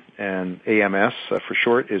inflation, and AMS for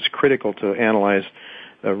short is critical to analyze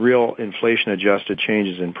real inflation-adjusted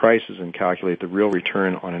changes in prices and calculate the real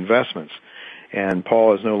return on investments. And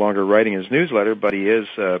Paul is no longer writing his newsletter, but he is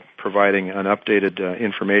providing an updated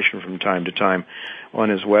information from time to time on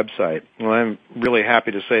his website. Well, I'm really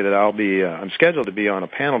happy to say that I'm scheduled to be on a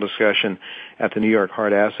panel discussion at the New York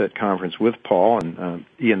Hard Asset Conference with Paul, and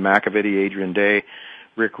Ian McAvity, Adrian Day,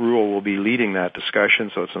 Rick Rule will be leading that discussion,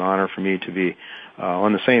 so it's an honor for me to be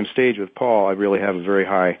on the same stage with Paul. I really have a very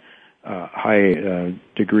high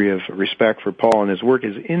degree of respect for Paul, and his work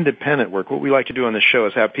is independent work. What we like to do on this show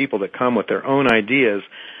is have people that come with their own ideas.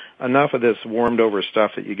 Enough of this warmed over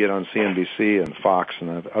stuff that you get on CNBC and Fox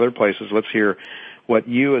and other places. Let's hear what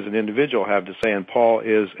you as an individual have to say, and Paul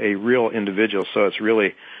is a real individual, so it's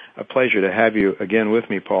really a pleasure to have you again with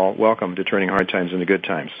me, Paul. Welcome to Turning Hard Times into Good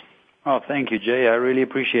Times. Oh, thank you, Jay. I really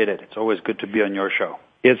appreciate it. It's always good to be on your show.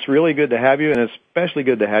 It's really good to have you, and especially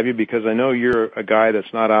good to have you because I know you're a guy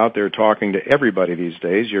that's not out there talking to everybody these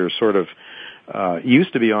days. You're sort of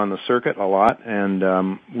used to be on the circuit a lot,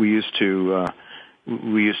 and we used to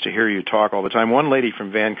hear you talk all the time. One lady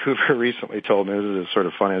from Vancouver recently told me, this is sort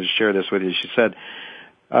of funny, I'll just share this with you. She said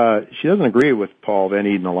she doesn't agree with Paul Van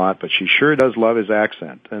Eden a lot, but she sure does love his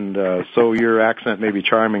accent. And so your accent may be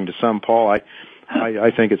charming to some, Paul.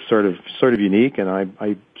 I think it's sort of unique, and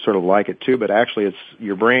I sort of like it too. But actually, it's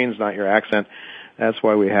your brains, not your accent. That's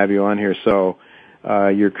why we have you on here. So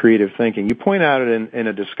your creative thinking. You point out it in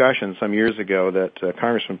a discussion some years ago that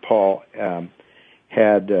Congressman Paul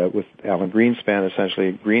had with Alan Greenspan.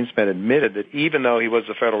 Essentially, Greenspan admitted that even though he was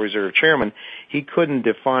the Federal Reserve Chairman, he couldn't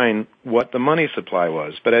define what the money supply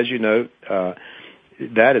was. But as you know,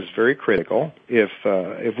 that is very critical. If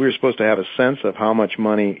we're supposed to have a sense of how much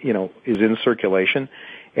money is in circulation,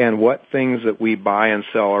 and what things that we buy and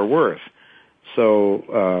sell are worth.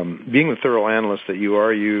 So, being the thorough analyst that you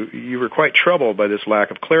are, you were quite troubled by this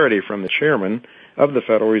lack of clarity from the chairman of the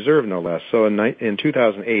Federal Reserve, no less. So in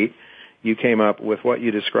 2008, you came up with what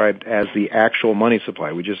you described as the actual money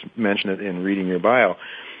supply. We just mentioned it in reading your bio,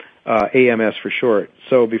 AMS for short.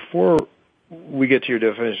 So before we get to your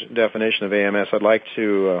definition of AMS, I'd like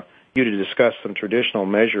you to discuss some traditional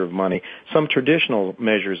measure of money, some traditional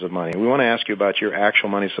measures of money. We want to ask you about your actual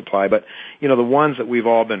money supply, but the ones that we've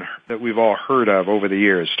all heard of over the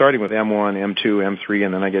years, starting with M1, M2, M3,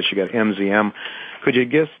 and then I guess you got MZM. Could you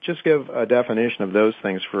just give a definition of those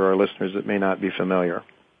things for our listeners that may not be familiar?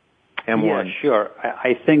 M1. Yeah, sure.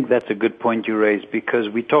 I think that's a good point you raised, because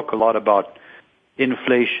we talk a lot about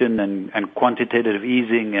inflation and quantitative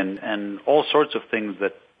easing and all sorts of things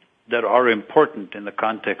that are important in the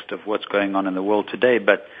context of what's going on in the world today.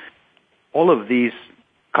 But all of these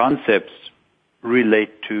concepts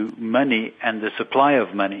relate to money and the supply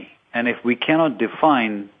of money. And if we cannot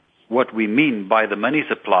define what we mean by the money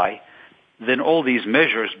supply, then all these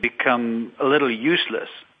measures become a little useless.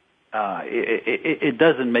 It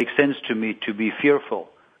doesn't make sense to me to be fearful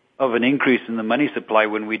of an increase in the money supply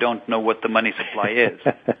when we don't know what the money supply is.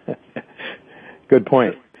 Good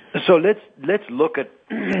point. So let's look at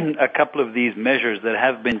a couple of these measures that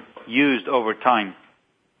have been used over time.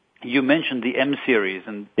 You mentioned the M series,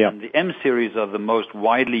 and the M series are the most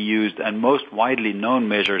widely used and most widely known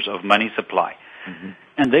measures of money supply. Mm-hmm.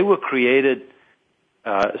 And they were created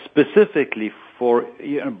specifically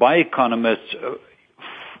by economists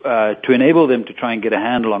to enable them to try and get a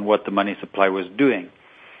handle on what the money supply was doing.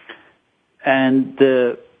 And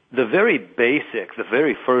the very basic, the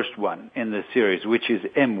very first one in the series, which is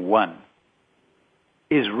M1,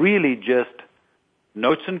 is really just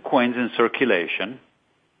notes and coins in circulation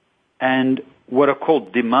and what are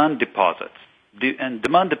called demand deposits. And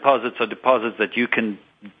demand deposits are deposits that you can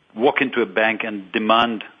walk into a bank and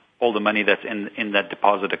demand all the money that's in that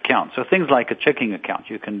deposit account. So things like a checking account.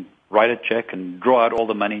 You can write a check and draw out all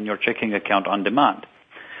the money in your checking account on demand.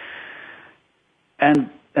 And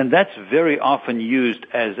that's very often used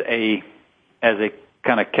as a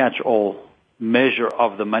kind of catch-all measure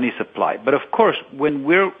of the money supply. But of course, when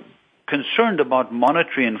we're concerned about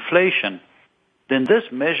monetary inflation, then this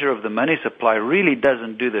measure of the money supply really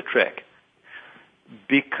doesn't do the trick,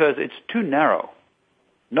 because it's too narrow.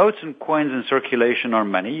 Notes and coins in circulation are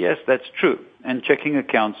money. Yes, that's true. And checking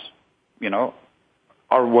accounts,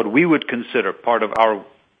 are what we would consider part of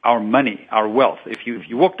our money, our wealth. If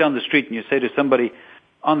you walk down the street and you say to somebody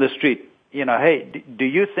on the street, hey, do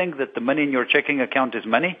you think that the money in your checking account is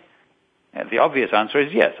money? And the obvious answer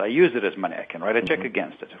is yes, I use it as money. I can write a check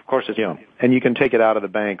against it. Of course it's money. And you can take it out of the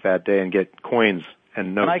bank that day and get coins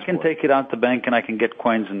and notes. And I can take it out the bank and I can get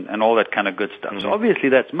coins and all that kind of good stuff. Mm-hmm. So obviously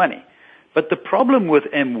that's money. But the problem with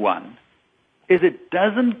M1 is it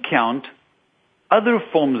doesn't count other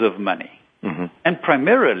forms of money. Mm-hmm. And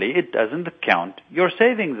primarily it doesn't count your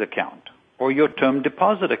savings account or your term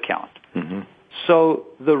deposit account. Mm-hmm. So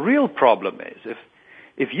the real problem is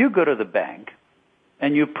if you go to the bank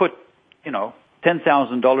and you put,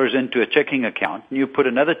 $10,000 into a checking account and you put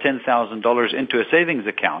another $10,000 into a savings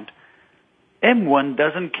account, M1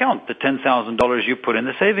 doesn't count the $10,000 you put in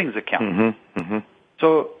the savings account. Mm-hmm. Mm-hmm.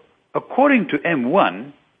 So according to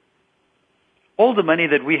M1, all the money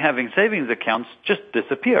that we have in savings accounts just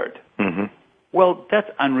disappeared. Mm-hmm. Well, that's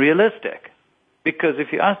unrealistic, because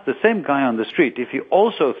if you ask the same guy on the street if he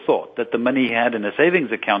also thought that the money he had in a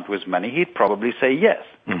savings account was money, he'd probably say yes.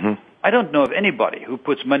 Mm-hmm. I don't know of anybody who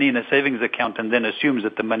puts money in a savings account and then assumes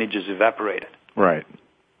that the money just evaporated. Right.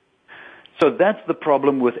 So that's the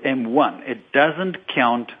problem with M1. It doesn't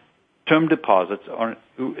count term deposits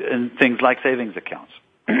and things like savings accounts.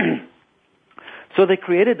 So they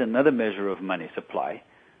created another measure of money supply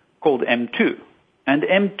called M2. And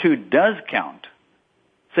M2 does count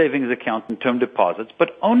savings account and term deposits,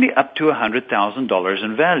 but only up to $100,000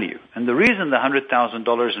 in value. And the reason the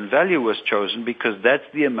 $100,000 in value was chosen, because that's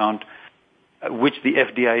the amount which the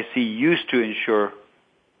FDIC used to insure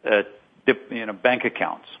bank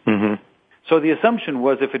accounts. Mm-hmm. So the assumption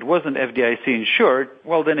was if it wasn't FDIC insured,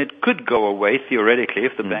 well, then it could go away theoretically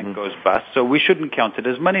if the bank goes bust, so we shouldn't count it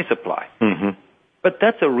as money supply. Mm-hmm. But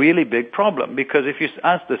that's a really big problem, because if you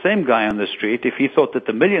ask the same guy on the street if he thought that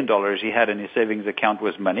the $1 million he had in his savings account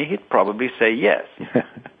was money, he'd probably say yes.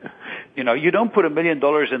 You don't put $1 million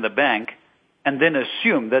in the bank and then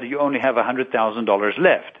assume that you only have $100,000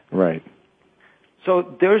 left. Right.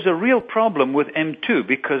 So there's a real problem with M2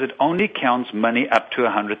 because it only counts money up to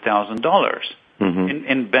 $100,000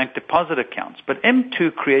 in bank deposit accounts. But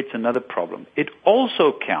M2 creates another problem. It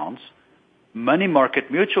also counts money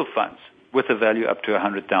market mutual funds with a value up to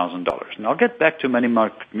 $100,000. And I'll get back to money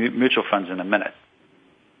market mutual funds in a minute.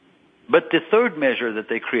 But the third measure that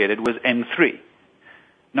they created was M3.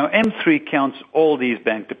 Now, M3 counts all these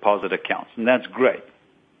bank deposit accounts, and that's great.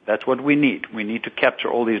 That's what we need. We need to capture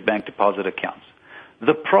all these bank deposit accounts.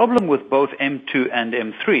 The problem with both M2 and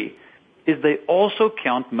M3 is they also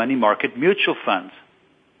count money market mutual funds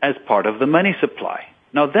as part of the money supply.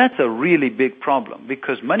 Now, that's a really big problem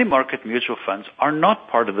because money market mutual funds are not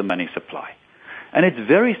part of the money supply. And it's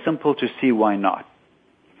very simple to see why not.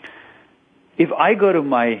 If I go to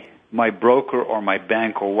my broker or my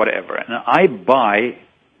bank or whatever, and I buy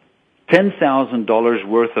 $10,000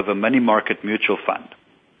 worth of a money market mutual fund,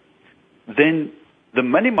 then the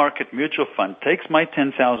money market mutual fund takes my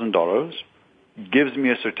 $10,000, gives me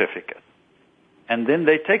a certificate. And then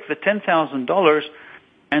they take the $10,000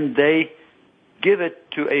 and they give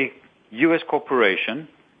it to a U.S. corporation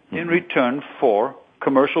in return for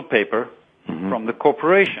commercial paper from the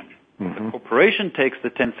corporation. The corporation takes the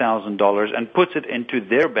 $10,000 and puts it into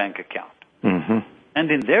their bank account.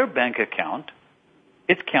 And in their bank account,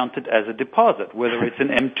 it's counted as a deposit, whether it's an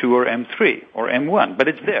M2 or M3 or M1, but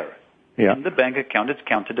it's there. Yeah. In the bank account, it's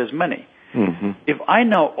counted as money. If I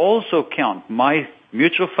now also count my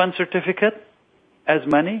mutual fund certificate as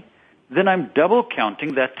money, then I'm double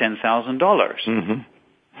counting that $10,000.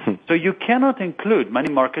 So you cannot include money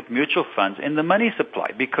market mutual funds in the money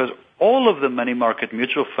supply because all of the money market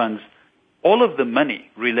mutual funds, all of the money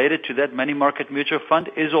related to that money market mutual fund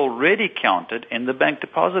is already counted in the bank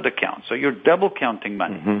deposit account. So you're double counting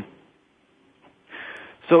money.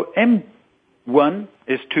 So M1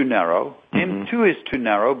 is too narrow. M2 is too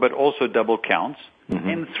narrow, but also double counts.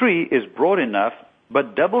 M3 is broad enough,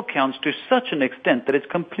 but double counts to such an extent that it's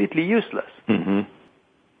completely useless.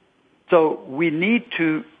 So we need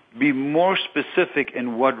to be more specific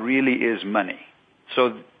in what really is money.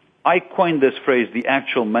 So I coined this phrase, the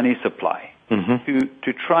actual money supply,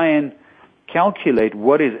 to try and calculate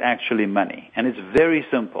what is actually money. And it's very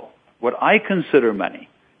simple. What I consider money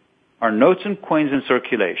are notes and coins in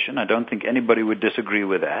circulation. I don't think anybody would disagree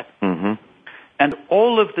with that. And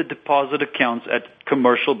all of the deposit accounts at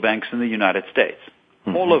commercial banks in the United States.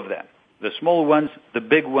 All of them. The small ones, the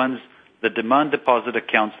big ones, the demand deposit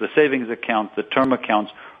accounts, the savings accounts, the term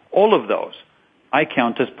accounts, all of those I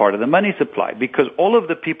count as part of the money supply because all of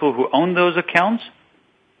the people who own those accounts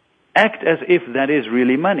act as if that is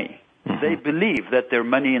really money. They believe that their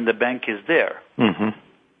money in the bank is there.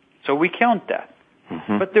 So we count that.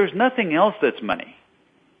 But there's nothing else that's money.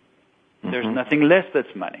 There's nothing less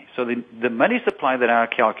that's money. So the money supply that I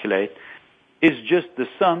calculate is just the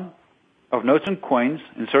sum of notes and coins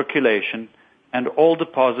in circulation and all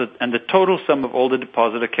deposit and the total sum of all the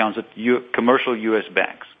deposit accounts at commercial U.S.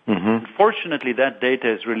 banks. Unfortunately, that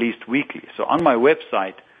data is released weekly. So on my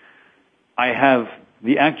website, I have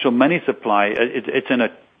the actual money supply. It's in a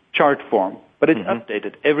chart form, but it's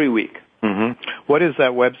updated every week. What is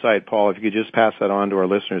that website, Paul, if you could just pass that on to our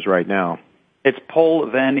listeners right now? It's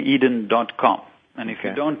paulvaneden.com. And if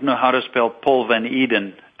you don't know how to spell Paul Van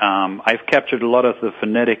Eden, I've captured a lot of the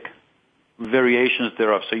phonetic variations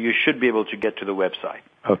thereof, so you should be able to get to the website.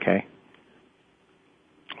 Okay.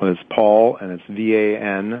 Well, it's Paul, and it's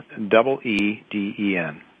VANEEDEN.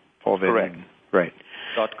 Paul Van Correct. Eden. Right.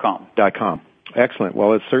 .com. .com. Excellent.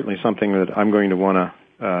 Well, it's certainly something that I'm going to want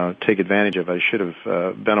to take advantage of. I should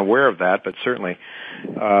have been aware of that, but certainly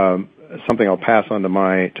something I'll pass on to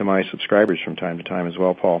my subscribers from time to time as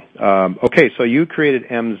well, Paul. Okay, so you created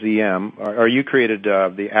MZM, or you created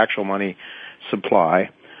the actual money supply.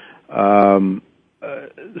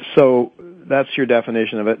 So that's your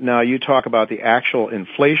definition of it. Now you talk about the actual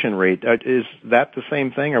inflation rate. Is that the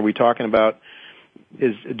same thing? Are we talking about?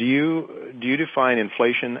 Do you define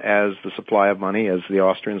inflation as the supply of money, as the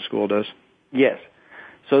Austrian school does? Yes.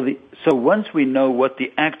 So once we know what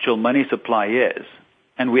the actual money supply is,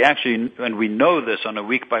 and we know this on a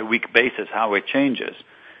week by week basis how it changes,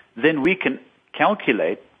 then we can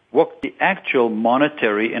calculate what the actual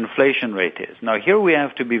monetary inflation rate is. Now here we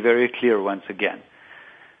have to be very clear once again.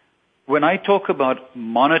 When I talk about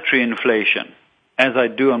monetary inflation, as I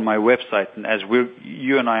do on my website, and as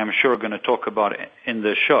you and I am sure are going to talk about in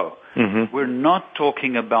the show, we're not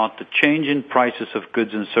talking about the change in prices of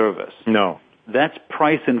goods and service. No. That's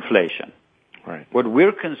price inflation. Right. What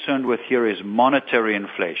we're concerned with here is monetary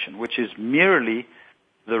inflation, which is merely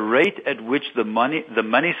the rate at which the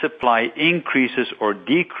money supply increases or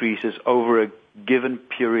decreases over a given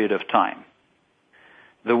period of time.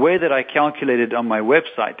 The way that I calculate it on my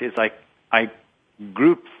website is I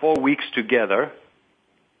group 4 weeks together,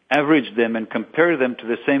 average them, and compare them to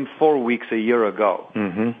the same 4 weeks a year ago.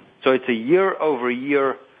 Mm-hmm. So it's a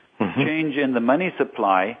year-over-year change in the money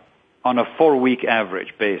supply on a 4-week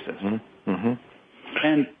average basis. Mm-hmm.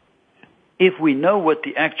 And if we know what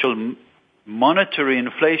the actual monetary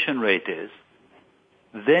inflation rate is,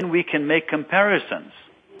 then we can make comparisons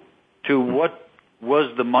to what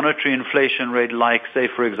was the monetary inflation rate like, say,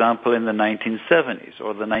 for example, in the 1970s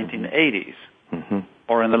or the 1980s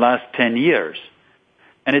or in the last 10 years.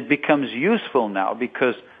 And it becomes useful now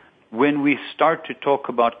because when we start to talk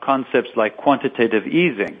about concepts like quantitative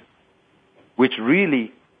easing, which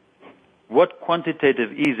really, what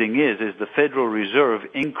quantitative easing is the Federal Reserve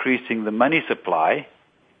increasing the money supply,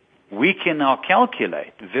 we can now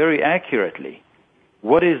calculate very accurately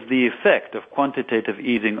what is the effect of quantitative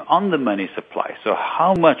easing on the money supply. So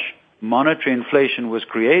how much monetary inflation was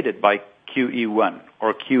created by QE1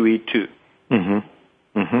 or QE2.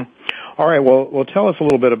 All right, well, tell us a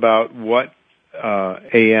little bit about what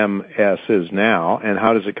AMS is now, and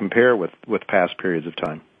how does it compare with past periods of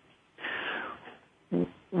time?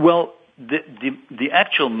 Well, the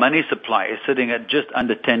actual money supply is sitting at just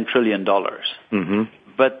under $10 trillion.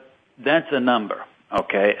 But that's a number,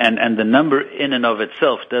 okay? And the number in and of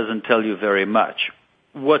itself doesn't tell you very much.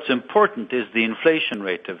 What's important is the inflation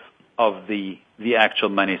rate of the actual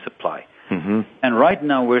money supply. And right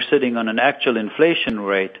now we're sitting on an actual inflation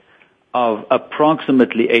rate of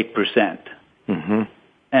approximately 8%.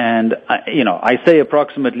 And, I say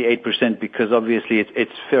approximately 8% because obviously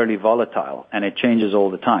it's fairly volatile and it changes all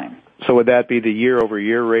the time. So would that be the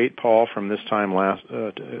year-over-year rate, Paul, from this time last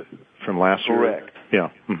year? Correct. Yeah.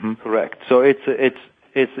 Correct. So it's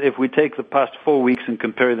if we take the past 4 weeks and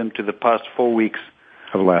compare them to the past 4 weeks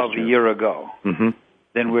of a year ago,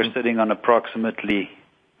 then we're sitting on approximately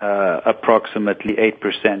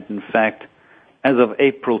 8%. In fact, as of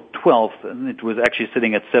April 12th, it was actually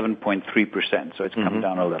sitting at 7.3%, so it's come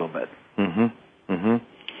down a little bit.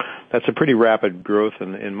 That's a pretty rapid growth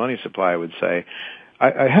in money supply, I would say.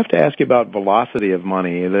 I have to ask you about velocity of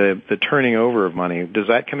money, the turning over of money. Does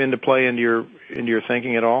that come into play into your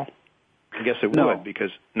thinking at all? I guess it would, because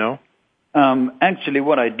no? Actually,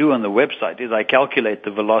 what I do on the website is I calculate the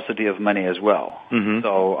velocity of money as well.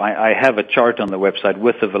 So I have a chart on the website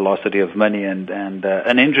with the velocity of money, and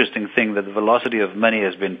an interesting thing that the velocity of money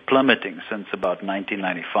has been plummeting since about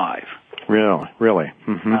 1995. Really?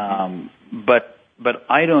 But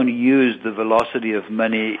I don't use the velocity of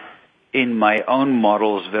money in my own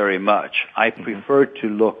models very much. I prefer to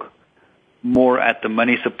look more at the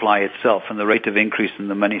money supply itself and the rate of increase in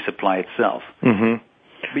the money supply itself.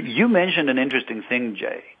 But you mentioned an interesting thing,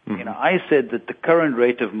 Jay. I said that the current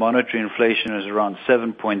rate of monetary inflation is around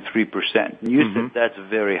 7.3%. And you said that's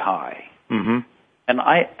very high. And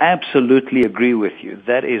I absolutely agree with you.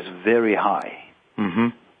 That is very high.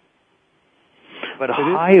 But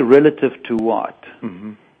high relative to what?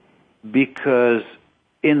 Because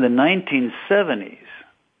in the 1970s,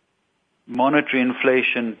 monetary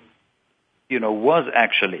inflation, was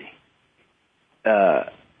actually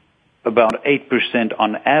about 8%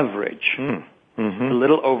 on average, a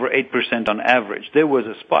little over 8% on average. There was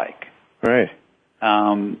a spike. Right.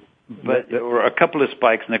 But there were a couple of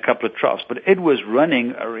spikes and a couple of troughs. But it was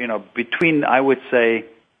running, between, I would say,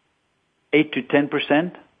 8 to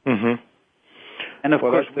 10%. And, of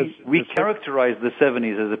course, we characterize the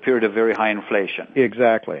 70s as a period of very high inflation.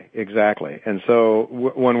 Exactly. And so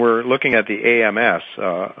when we're looking at the AMS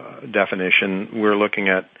definition, we're looking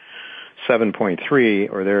at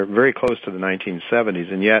 7.3, or they're very close to the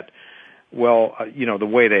 1970s. And yet, the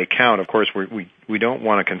way they count, of course, we don't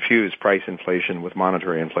want to confuse price inflation with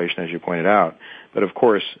monetary inflation, as you pointed out. But, of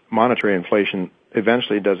course, monetary inflation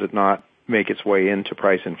eventually does it not make its way into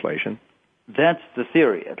price inflation? That's the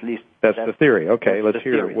theory, at least. That's the theory. Okay, let's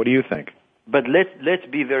hear it. What do you think? But let's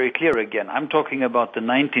be very clear again. I'm talking about the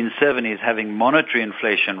 1970s having monetary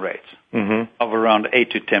inflation rates of around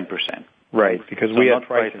 8 to 10%. Right, because we had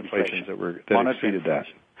price inflations that exceeded that.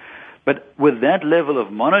 But with that level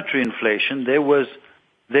of monetary inflation, there was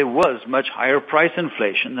much higher price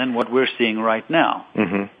inflation than what we're seeing right now.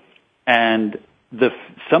 And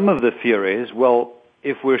some of the fear is,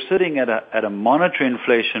 if we're sitting at a monetary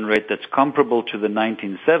inflation rate that's comparable to the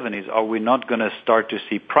 1970s, are we not going to start to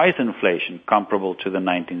see price inflation comparable to the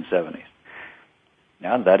 1970s?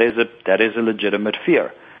 Now, that is a legitimate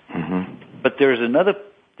fear. But there's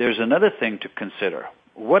another thing to consider.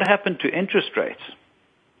 What happened to interest rates?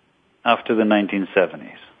 after the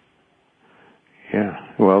 1970s. Yeah.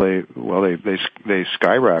 Well, they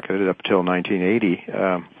skyrocketed up till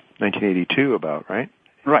 1982 about, right?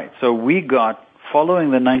 Right. So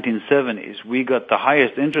following the 1970s, we got the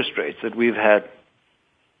highest interest rates that we've had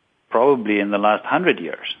probably in the last 100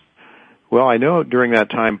 years. Well, I know during that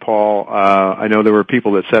time, Paul, I know there were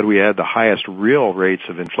people that said we had the highest real rates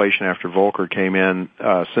of inflation after Volcker came in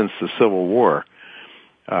since the Civil War.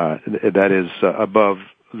 That is above,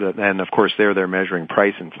 and of course they're measuring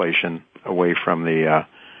price inflation away from the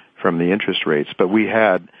interest rates. But we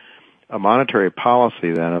had a monetary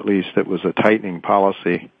policy then, at least that was a tightening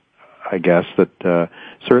policy, I guess, that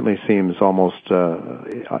certainly seems almost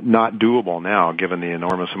not doable now, given the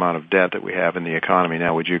enormous amount of debt that we have in the economy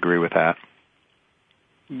now. Would you agree with that?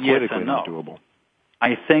 Yes and no. Not doable.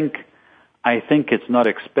 I think it's not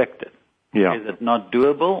expected. Yeah. Is it not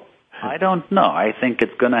doable? I don't know. I think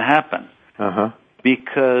it's going to happen.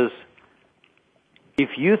 Because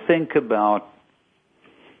if you think about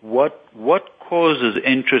what causes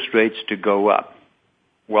interest rates to go up,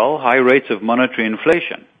 well, high rates of monetary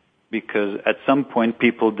inflation. Because at some point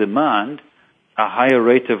people demand a higher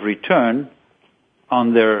rate of return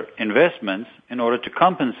on their investments in order to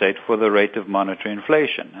compensate for the rate of monetary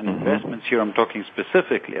inflation. And investments here, I'm talking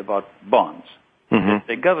specifically about bonds,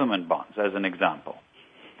 say government bonds as an example.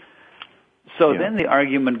 So then the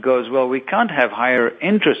argument goes, well, we can't have higher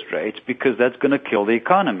interest rates because that's going to kill the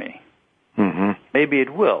economy. Maybe it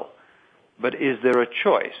will, but is there a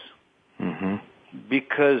choice?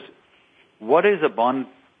 Because what is a bond?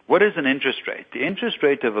 What is an interest rate? The interest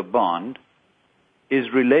rate of a bond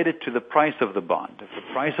is related to the price of the bond. If the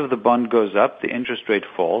price of the bond goes up, the interest rate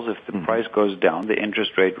falls. If the price goes down, the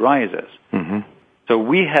interest rate rises. So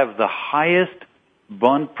we have the highest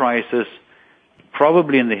bond prices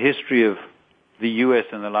probably in the history of the U.S.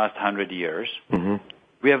 in the last 100 years.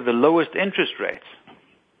 We have the lowest interest rates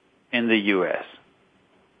in the U.S.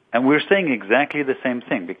 And we're saying exactly the same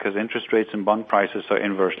thing because interest rates and bond prices are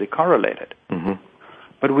inversely correlated.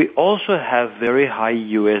 But we also have very high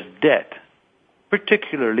U.S. debt,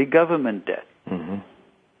 particularly government debt.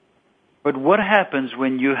 But what happens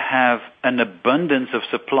when you have an abundance of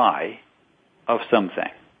supply of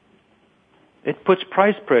something? It puts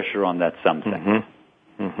price pressure on that something.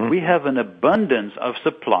 We have an abundance of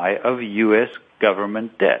supply of U.S.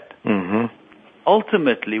 government debt.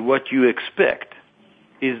 Ultimately, what you expect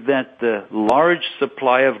is that the large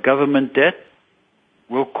supply of government debt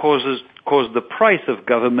will cause the price of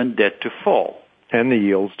government debt to fall. And the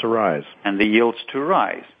yields to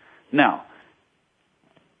rise. Now,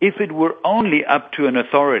 if it were only up to an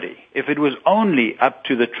authority, if it was only up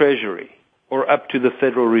to the Treasury or up to the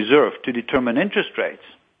Federal Reserve to determine interest rates,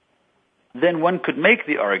 then one could make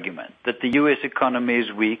the argument that the U.S. economy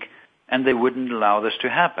is weak and they wouldn't allow this to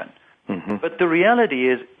happen. But the reality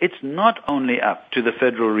is it's not only up to the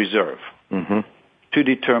Federal Reserve to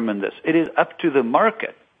determine this. It is up to the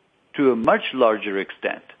market to a much larger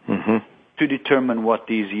extent to determine what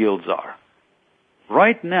these yields are.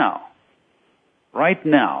 Right now,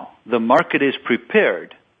 the market is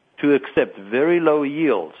prepared to accept very low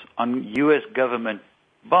yields on U.S. government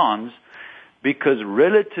bonds because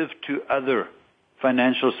relative to other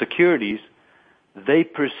financial securities, they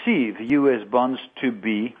perceive U.S. bonds to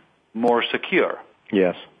be more secure.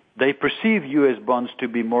 Yes. They perceive U.S. bonds to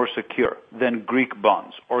be more secure than Greek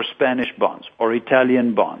bonds or Spanish bonds or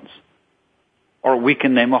Italian bonds. Or we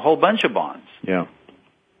can name a whole bunch of bonds. Yeah.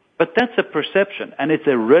 But that's a perception, and it's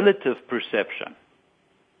a relative perception.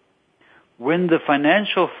 When the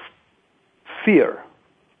financial fear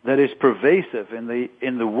that is pervasive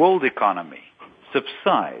in the world economy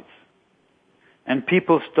subsides, and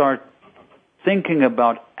people start thinking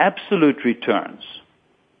about absolute returns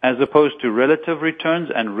as opposed to relative returns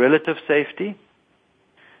and relative safety,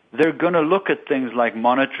 they're going to look at things like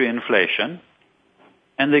monetary inflation,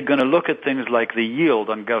 and they're going to look at things like the yield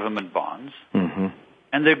on government bonds,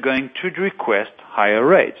 and they're going to request higher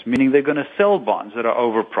rates, meaning they're going to sell bonds that are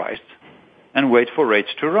overpriced and wait for rates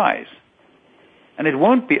to rise. And it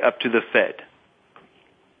won't be up to the Fed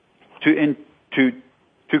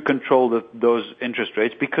to control those interest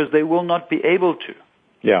rates because they will not be able to.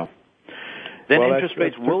 Yeah. Then interest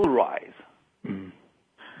rates will rise.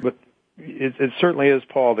 But it certainly is,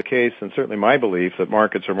 Paul, the case, and certainly my belief that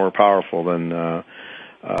markets are more powerful than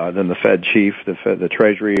the Fed chief, the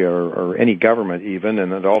Treasury, or any government even,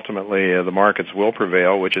 and that ultimately the markets will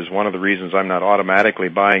prevail, which is one of the reasons I'm not automatically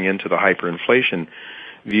buying into the hyperinflation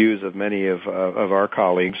views of many of our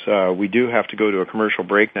colleagues. We do have to go to a commercial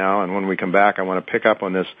break now, and when we come back, I want to pick up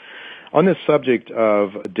on this on this subject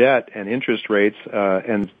of debt and interest rates,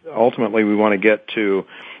 and ultimately we want to get to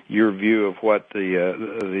your view of what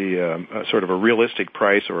the sort of a realistic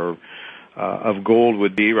price or of gold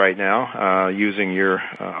would be right now, using your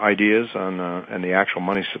ideas on and the actual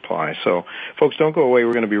money supply. So, folks, don't go away.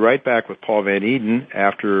 We're going to be right back with Paul Van Eden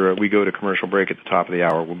after we go to commercial break at the top of the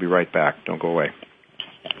hour. We'll be right back. Don't go away.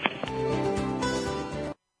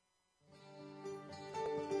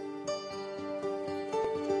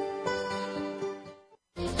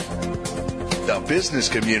 The business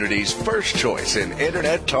community's first choice in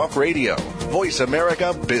Internet Talk Radio. Voice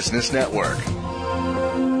America Business Network.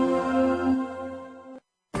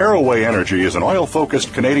 Arrowway Energy is an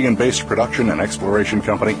oil-focused Canadian-based production and exploration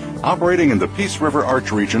company operating in the Peace River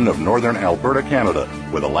Arch region of northern Alberta, Canada,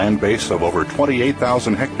 with a land base of over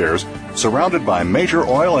 28,000 hectares, surrounded by major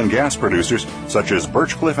oil and gas producers such as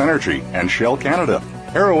Birchcliff Energy and Shell Canada.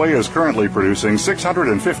 Arrowway is currently producing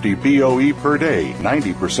 650 BOE per day,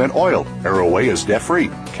 90% oil. Arrowway is debt-free,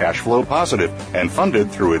 cash flow positive, and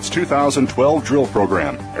funded through its 2012 drill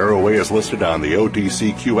program. Arrowway is listed on the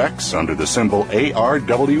OTCQX under the symbol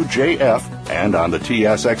ARWJF and on the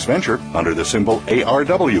TSX Venture under the symbol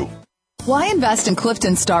ARW. Why invest in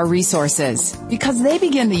Clifton Star Resources? Because they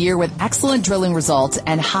begin the year with excellent drilling results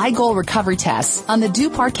and high gold recovery tests on the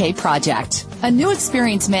Du Parquet project. A new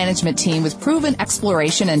experienced management team with proven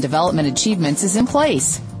exploration and development achievements is in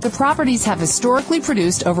place. The properties have historically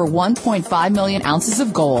produced over 1.5 million ounces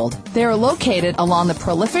of gold. They are located along the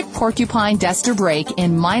prolific Porcupine-Dester Break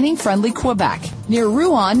in mining-friendly Quebec, near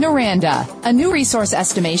Rouyn-Noranda. A new resource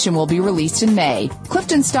estimation will be released in May.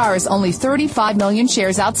 Clifton Star is only 35 million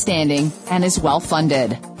shares outstanding and is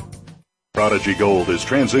well-funded. Prodigy Gold is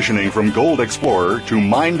transitioning from gold explorer to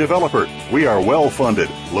mine developer. We are well-funded.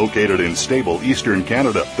 Located in stable eastern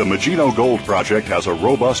Canada, the Magino Gold Project has a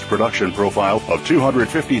robust production profile of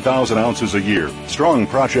 250,000 ounces a year. Strong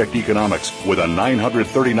project economics with a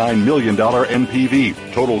 $939 million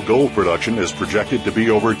NPV. Total gold production is projected to be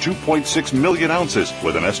over 2.6 million ounces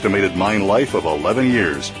with an estimated mine life of 11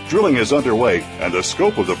 years. Drilling is underway and the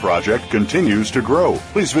scope of the project continues to grow.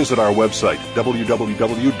 Please visit our website,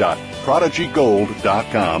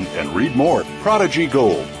 www.prodigygold.com, and read more. Prodigy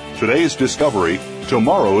Gold. Today's discovery,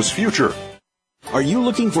 tomorrow's future. Are you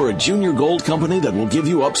looking for a junior gold company that will give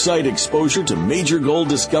you upside exposure to major gold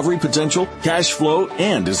discovery potential, cash flow,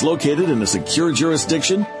 and is located in a secure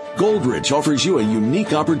jurisdiction? Goldrich offers you a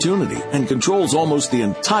unique opportunity and controls almost the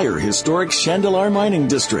entire historic Chandelar Mining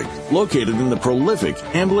District, located in the prolific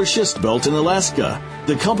Ambler Schist Belt in Alaska.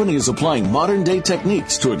 The company is applying modern-day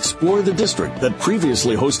techniques to explore the district that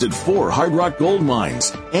previously hosted 4 hard rock gold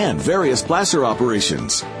mines and various placer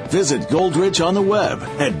operations. Visit Goldrich on the web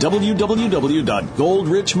at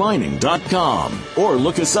www.goldrichmining.com or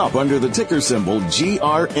look us up under the ticker symbol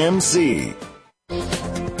GRMC.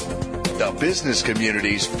 The business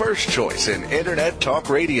community's first choice in Internet Talk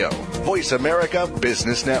Radio. Voice America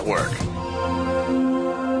Business Network.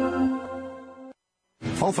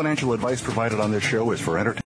 All financial advice provided on this show is for entertainment